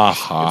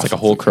 Half. It's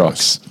like a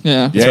Horcrux.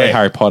 Yeah, It's very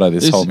Harry Potter,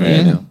 this It's- whole movie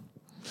yeah. now.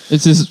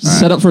 it's just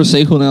set up for a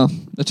sequel now.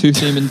 The Tooth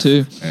Demon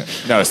 2.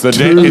 No, it's the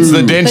dentist.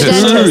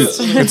 dentist.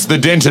 It's the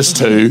dentist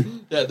too.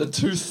 Yeah, the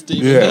Tooth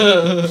Demon.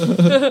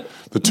 Yeah.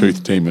 The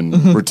tooth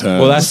demon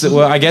returns.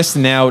 Well, I guess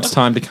now it's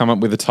time to come up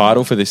with a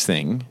title for this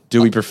thing.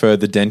 Do we prefer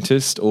the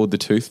dentist or the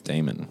tooth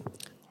demon?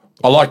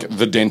 I like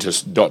the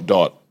dentist ...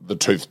 the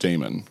tooth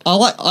demon.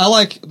 I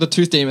like the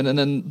Tooth Demon, and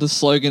then the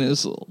slogan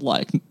is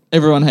like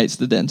everyone hates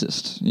the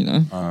dentist. You know,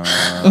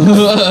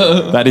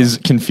 That is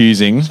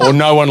confusing. Or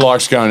no one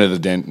likes going to the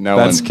dent.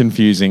 That's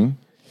confusing.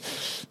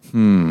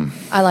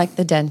 I like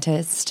the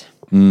dentist.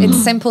 It's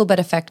simple but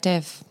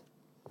effective.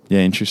 Yeah,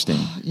 interesting.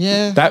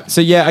 yeah.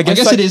 I guess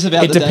guess it is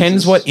about it the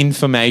depends dentist. what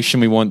information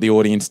we want the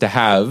audience to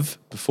have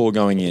before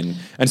going in.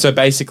 And so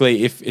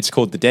basically, if it's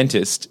called the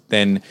dentist,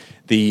 then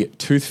the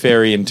tooth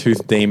fairy and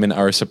tooth demon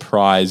are a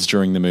surprise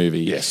during the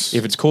movie. Yes.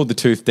 If it's called the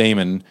tooth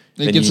demon,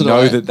 then gives you it know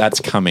away. that that's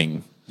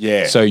coming.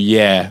 Yeah. So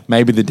yeah,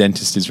 maybe the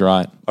dentist is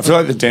right. I feel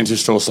like the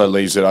dentist also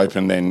leaves it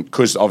open then,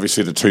 because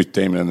obviously the tooth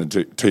demon and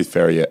the tooth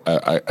fairy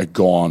are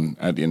gone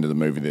at the end of the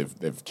movie.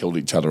 They've killed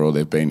each other or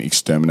they've been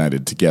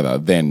exterminated together.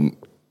 Then,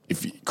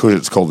 because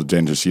it's called the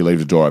dentist, you leave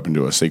the door open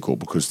to a sequel,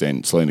 because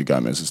then Selena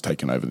Gomez has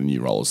taken over the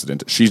new role as the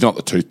dentist. She's not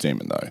the tooth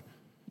demon though.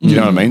 You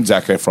know what I mean?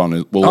 Zac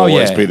Efron will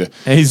always be the.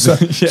 He's So,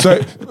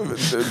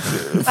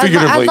 figuratively,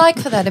 I'd like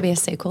for there to be a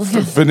sequel.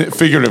 Yeah.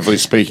 figuratively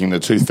speaking, the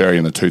tooth fairy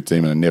and the tooth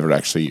demon are never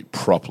actually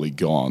properly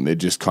gone. They're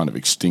just kind of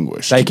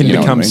extinguished. they can You know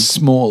what become I mean?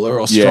 smaller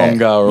or Yeah,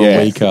 stronger or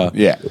yeah, weaker.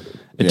 Yeah.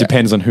 It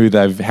depends on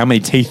how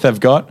many teeth they've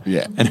got,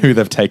 Yeah. and who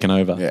they've taken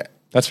over. Yeah.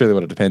 That's really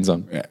what it depends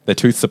on. Yeah. Their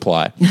tooth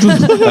supply.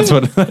 That's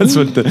what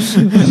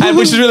and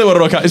which is really what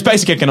it all comes. It's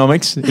basic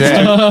economics. It's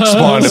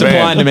Yeah.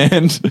 supply and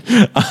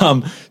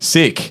demand.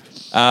 Sick.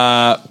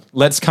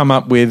 Let's come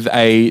up with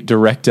a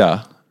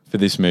director for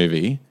this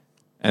movie,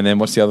 and then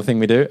what's the other thing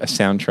we do? A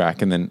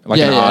soundtrack, and then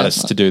an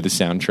artist to do the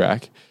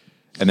soundtrack,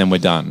 and then we're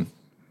done.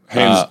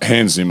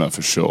 Hans Zimmer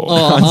for sure.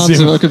 Oh, Hans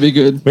Zimmer could be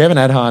good. We haven't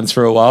had Hans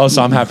for a while,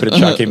 so I'm happy to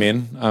chuck him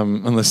in,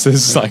 unless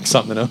there's like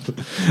something else.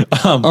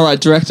 All right,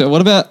 director.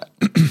 What about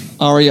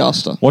Ari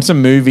Aster? What's a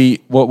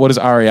movie? What is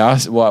Ari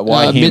Aster?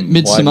 Why him?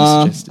 Midsommar,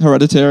 Why did you suggest-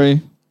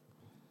 Hereditary.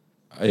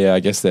 Yeah, I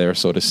guess they're a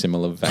sort of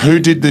similar vein. Who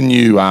did the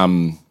new?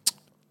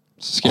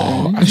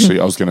 Scary. Actually,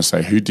 I was going to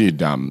say who did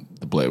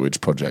the Blair Witch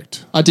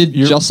Project. I did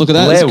just look at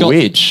that. Blair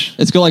Witch.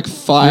 It's got like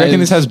 5. You reckon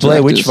this has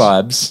Blair Witch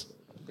directors. vibes?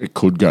 It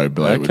could go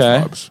Blair Witch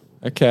Okay. vibes,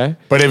 Okay.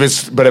 but if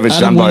it's Adam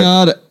done by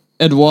Wingard,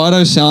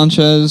 Eduardo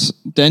Sanchez,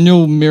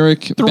 Daniel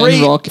Myrick,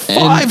 Ben Rock,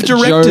 Five and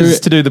directors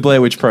Joe. to do the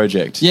Blair Witch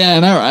Project. Yeah, I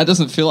know, right? It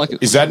doesn't feel like it.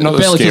 is that not the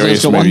barely feels like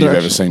it's scariest got one movie you've ever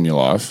direction. seen in your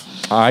life?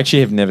 I actually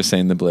have never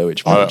seen the Blair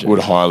Witch I Project. would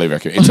highly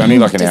recommend. It's only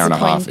like an hour and a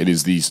half. Disappointing. It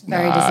is these.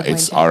 Very It's.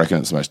 disappointing. I reckon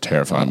it's the most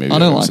terrifying movie I I've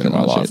don't ever like seen it in my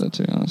much life. either,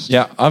 to be honest.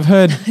 Yeah, I've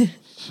heard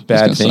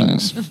bad Just gonna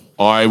things. say.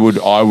 I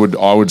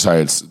would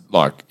say it's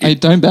like Hey,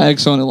 don't bag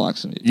someone who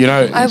likes me. you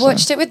know. I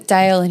watched it with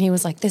Dale, and he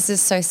was like, "This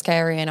is so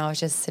scary," and I was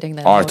just sitting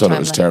there. the I whole thought time it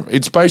was like, terrible.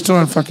 It's based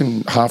on a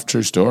fucking half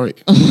true story.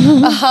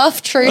 A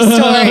half true story.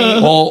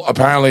 Well,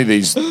 apparently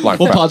these like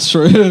What part's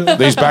true?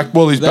 these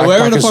backpackers They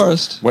were in a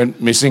forest. went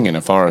missing in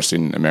a forest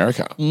in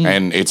America,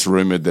 and it's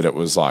rumored that it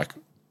was like,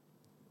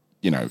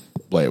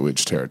 Blair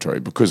Witch territory,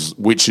 because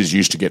witches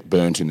used to get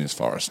burnt in this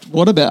forest.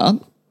 What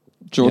about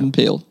Jordan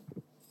Peele?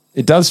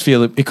 It does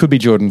feel it could be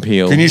Jordan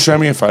Peele. Can you show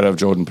me a photo of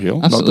Jordan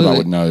Peele? Absolutely. Not that I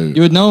would know.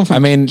 You would know him from. I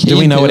mean, Key do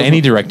we and know what Peele.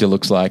 any director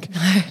looks like?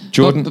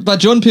 Jordan. But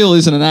Jordan Peele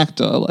isn't an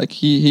actor. Like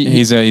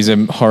He's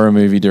a horror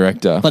movie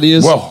director. But he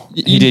is. Well,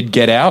 he did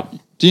Get Out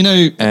Do you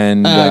know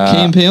and Key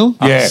and Peele?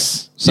 Yeah.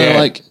 Us. So Yeah.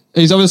 like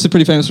He's obviously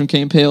pretty famous from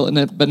Key and Peele,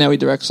 but now he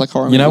directs like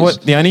horror movies. You know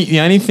what? The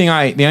only thing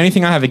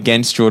I have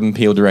against Jordan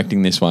Peele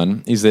directing this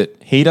one is that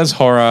he does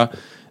horror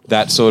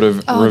that sort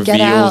of Get Out.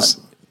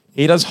 reveals.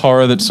 He does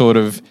horror that sort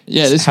of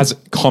has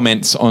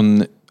comments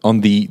on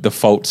the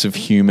faults of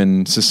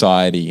human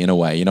society in a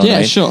way. You know what I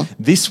mean? Sure.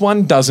 This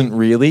one doesn't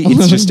really.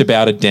 It's just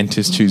about a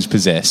dentist who's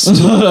possessed,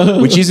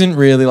 which isn't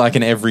really like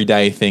an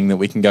everyday thing that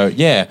we can go,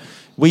 yeah,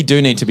 we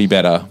do need to be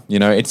better. You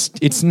know,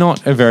 it's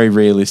not a very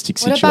realistic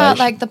situation. What about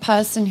like the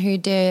person who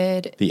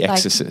did The like,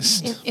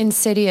 Exorcist?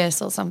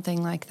 Insidious or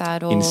something like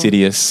that? Or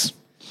Insidious.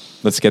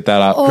 Let's get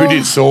that up. Who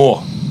did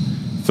Saw?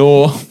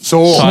 Thor.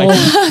 Saw.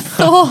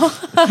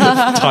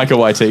 Taika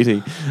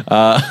Waititi.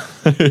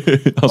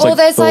 I was Or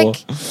there's Thor.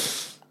 like,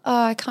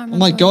 I can't remember. Oh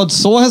my God,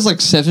 Saw has like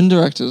 7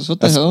 directors. What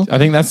the hell? I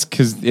think that's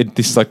because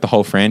this is like the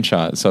whole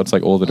franchise, so it's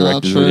like all the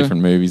directors of true. the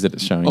different movies that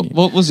it's showing you.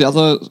 What was the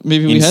other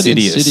movie we had?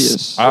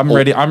 Insidious. I'm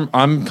ready.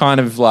 I'm kind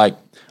of like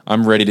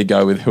I'm ready to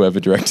go with whoever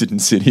directed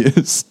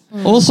Insidious.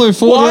 Also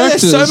 4 Why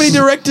directors. are there so many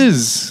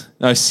directors?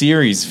 No,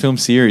 film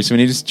series. So we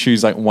need to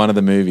choose like one of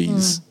the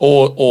movies.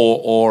 Or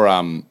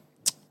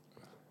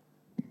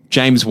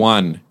James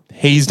Wan.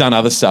 He's done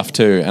other stuff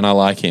too, and I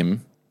like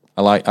him.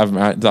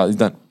 He's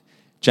done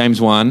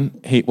James Wan.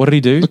 What did he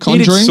do? The Conjuring?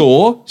 He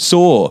did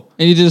Saw.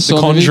 And he did a The Saw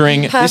movie?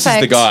 Conjuring. This is the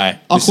Perfect. guy.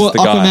 This is the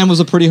guy. Aquaman was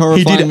a pretty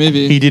horrifying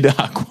movie. He did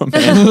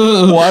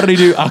Aquaman. Why did he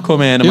do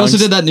Aquaman? He also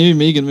did that new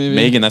Megan movie.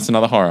 Megan. That's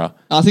another horror.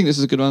 I think this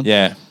is a good one.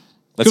 Yeah.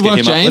 Let's Good get work,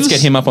 him up. James. Let's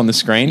get him up on the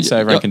screen so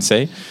everyone can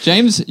see.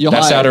 James, you're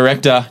That's our hired.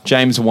 director,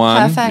 James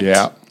Wan. Perfect.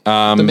 yeah.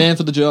 The man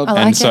for the job. I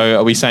like And it. so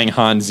are we saying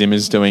Hans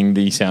Zimmer's doing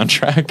the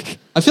soundtrack?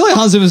 I feel like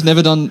Hans Zimmer's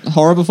never done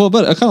horror before,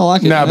 but I kind of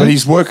like it. No, you but know?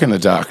 his work in The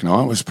Dark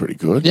Knight was pretty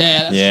good.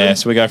 Yeah, that's Yeah, true.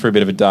 so we go for a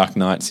bit of a Dark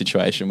Knight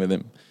situation with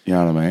him. You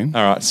know what I mean?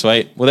 All right,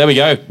 sweet. Well, there we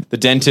go. The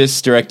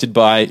Dentist, directed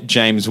by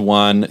James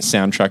Wan,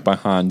 soundtrack by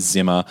Hans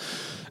Zimmer.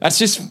 That's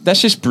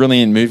just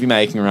brilliant movie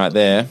making right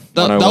there.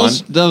 That 101.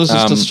 was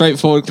just a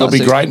straightforward It'll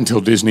classic. be great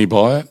until Disney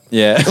buy it.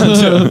 Yeah.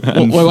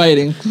 We're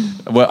waiting.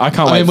 Well, I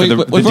can't wait mean, for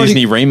the we've already-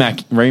 Disney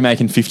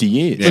remake in 50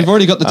 years. We've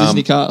already got the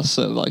Disney cast,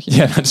 so like,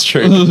 Yeah, that's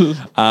true.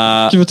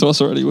 give it to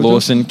us already. would you?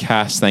 Lawson,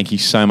 Cass, thank you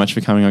so much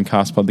for coming on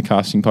CastPod, the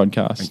casting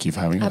podcast. Thank you for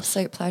having us.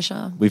 Absolute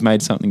pleasure. We've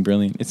made something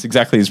brilliant. It's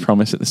exactly as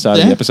promised at the start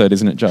of Yeah. the episode,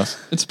 isn't it, Joss?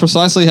 It's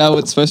precisely how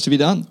it's supposed to be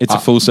done. It's a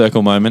full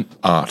circle moment.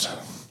 Art.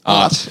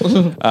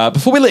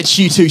 Before we let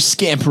you two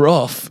scamper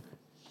off,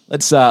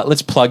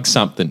 let's plug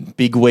something.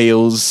 Big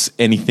wheels,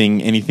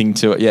 anything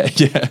to it. Yeah.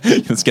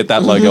 Let's get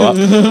that logo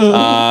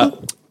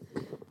up.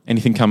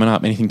 Anything coming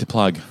up? Anything to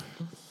plug?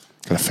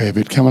 Got a fair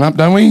bit coming up,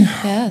 don't we?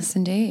 Yes,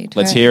 indeed.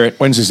 Let's hear it.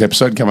 When's this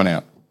episode coming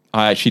out?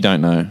 I actually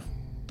don't know.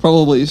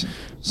 Probably. With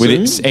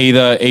soon. it's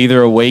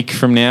either a week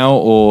from now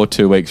or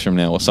 2 weeks from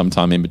now or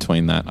sometime in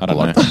between that. I don't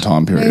Like know. that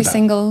time New period.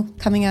 single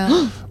coming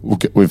out.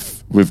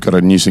 We've got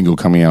a new single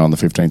coming out on the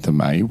 15th of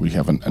May. We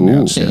haven't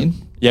announced yet. Keen.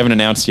 You haven't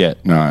announced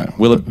yet. No.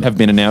 Will it have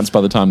been announced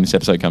by the time this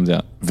episode comes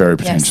out? Very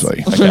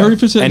potentially. Very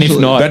potentially. And if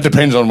not, That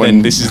depends on then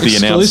when this is the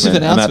Exclusive announcement,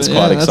 and that's announcement.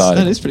 quite Yeah,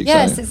 exciting. That is pretty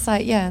Yes, exciting. it's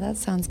like, that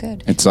sounds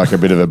good. It's like a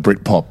bit of a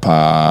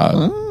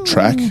Britpop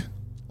track.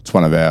 It's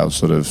one of our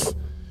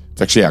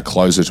it's actually our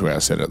closer to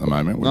our set at the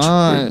moment, which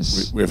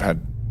Nice. we've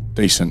had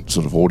decent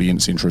sort of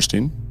audience interest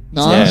in.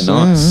 Nice. Yeah,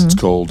 nice. It's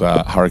called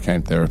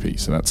Hurricane Therapy,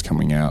 so that's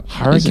coming out.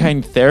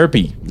 Hurricane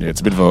Therapy. Yeah,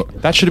 it's a bit of a...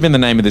 That should have been the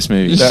name of this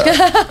movie.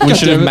 We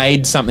should have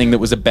made something that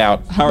was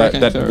about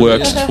Hurricane that Therapy.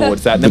 worked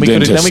towards that. And then The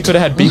Dentist. we could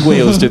have had Big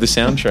Wheels do the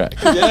soundtrack.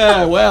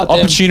 Yeah, wow. damn.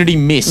 Opportunity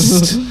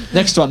missed.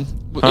 Next one.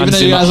 Hans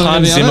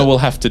Zimmer will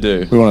have to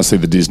do. We want to see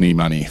the Disney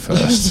money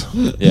first.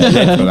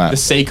 Yeah. For that. The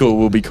sequel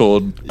will be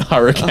called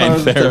Hurricane Hurricane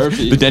Therapy.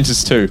 Therapy. The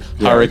Dentist 2.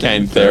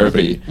 Hurricane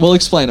Therapy. We'll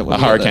explain it when A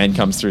we get there. hurricane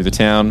comes through the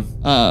town.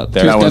 Truth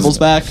That was- Devil's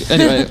back.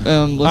 Anyway,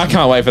 I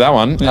can't wait for that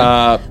one.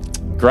 Yeah.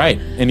 Great.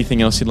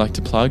 Anything else you'd like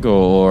to plug?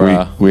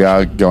 Or We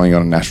are going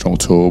on a national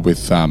tour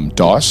with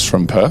Dice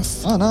from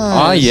Perth, Oh,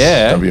 nice. Oh,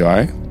 yeah.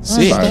 WA.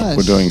 Sick. So Nice.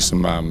 we're doing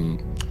some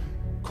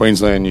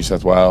Queensland, New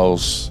South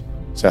Wales,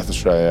 South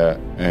Australia,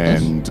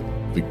 and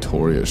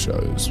Victoria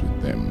shows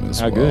with them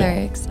as How well. good.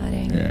 Very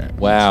exciting. Yeah.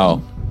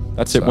 Wow.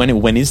 That's it.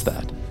 When is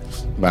that?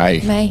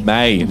 May.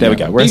 May. There we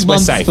go. We're Big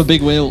month safe. for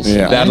big wheels.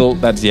 Yeah.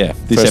 That's This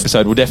First-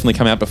 episode will definitely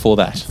come out before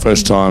that.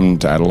 First time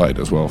to Adelaide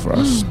as well for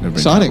us. Never been to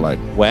Exciting.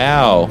 Adelaide.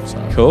 Wow.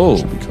 So Cool.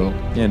 Should be cool.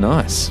 Yeah,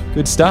 nice.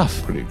 Good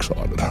stuff. Pretty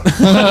excited.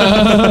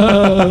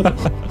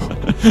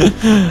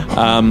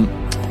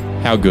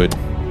 How good.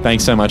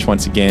 Thanks so much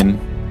once again,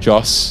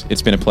 Joss.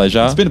 It's been a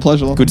pleasure. It's been a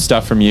pleasure. Good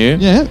stuff from you.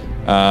 Yeah.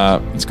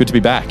 It's good to be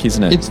back,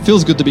 isn't it? It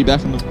feels good to be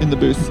back in the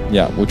booth.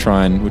 Yeah, we'll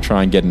try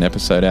and get an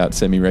episode out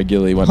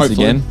semi-regularly once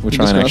Hopefully. again. We'll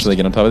try Fingers and crossed. actually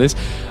get on top of this.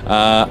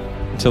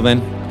 Until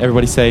then,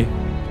 everybody say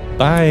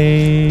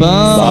bye.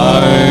 Bye.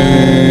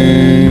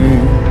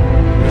 Bye.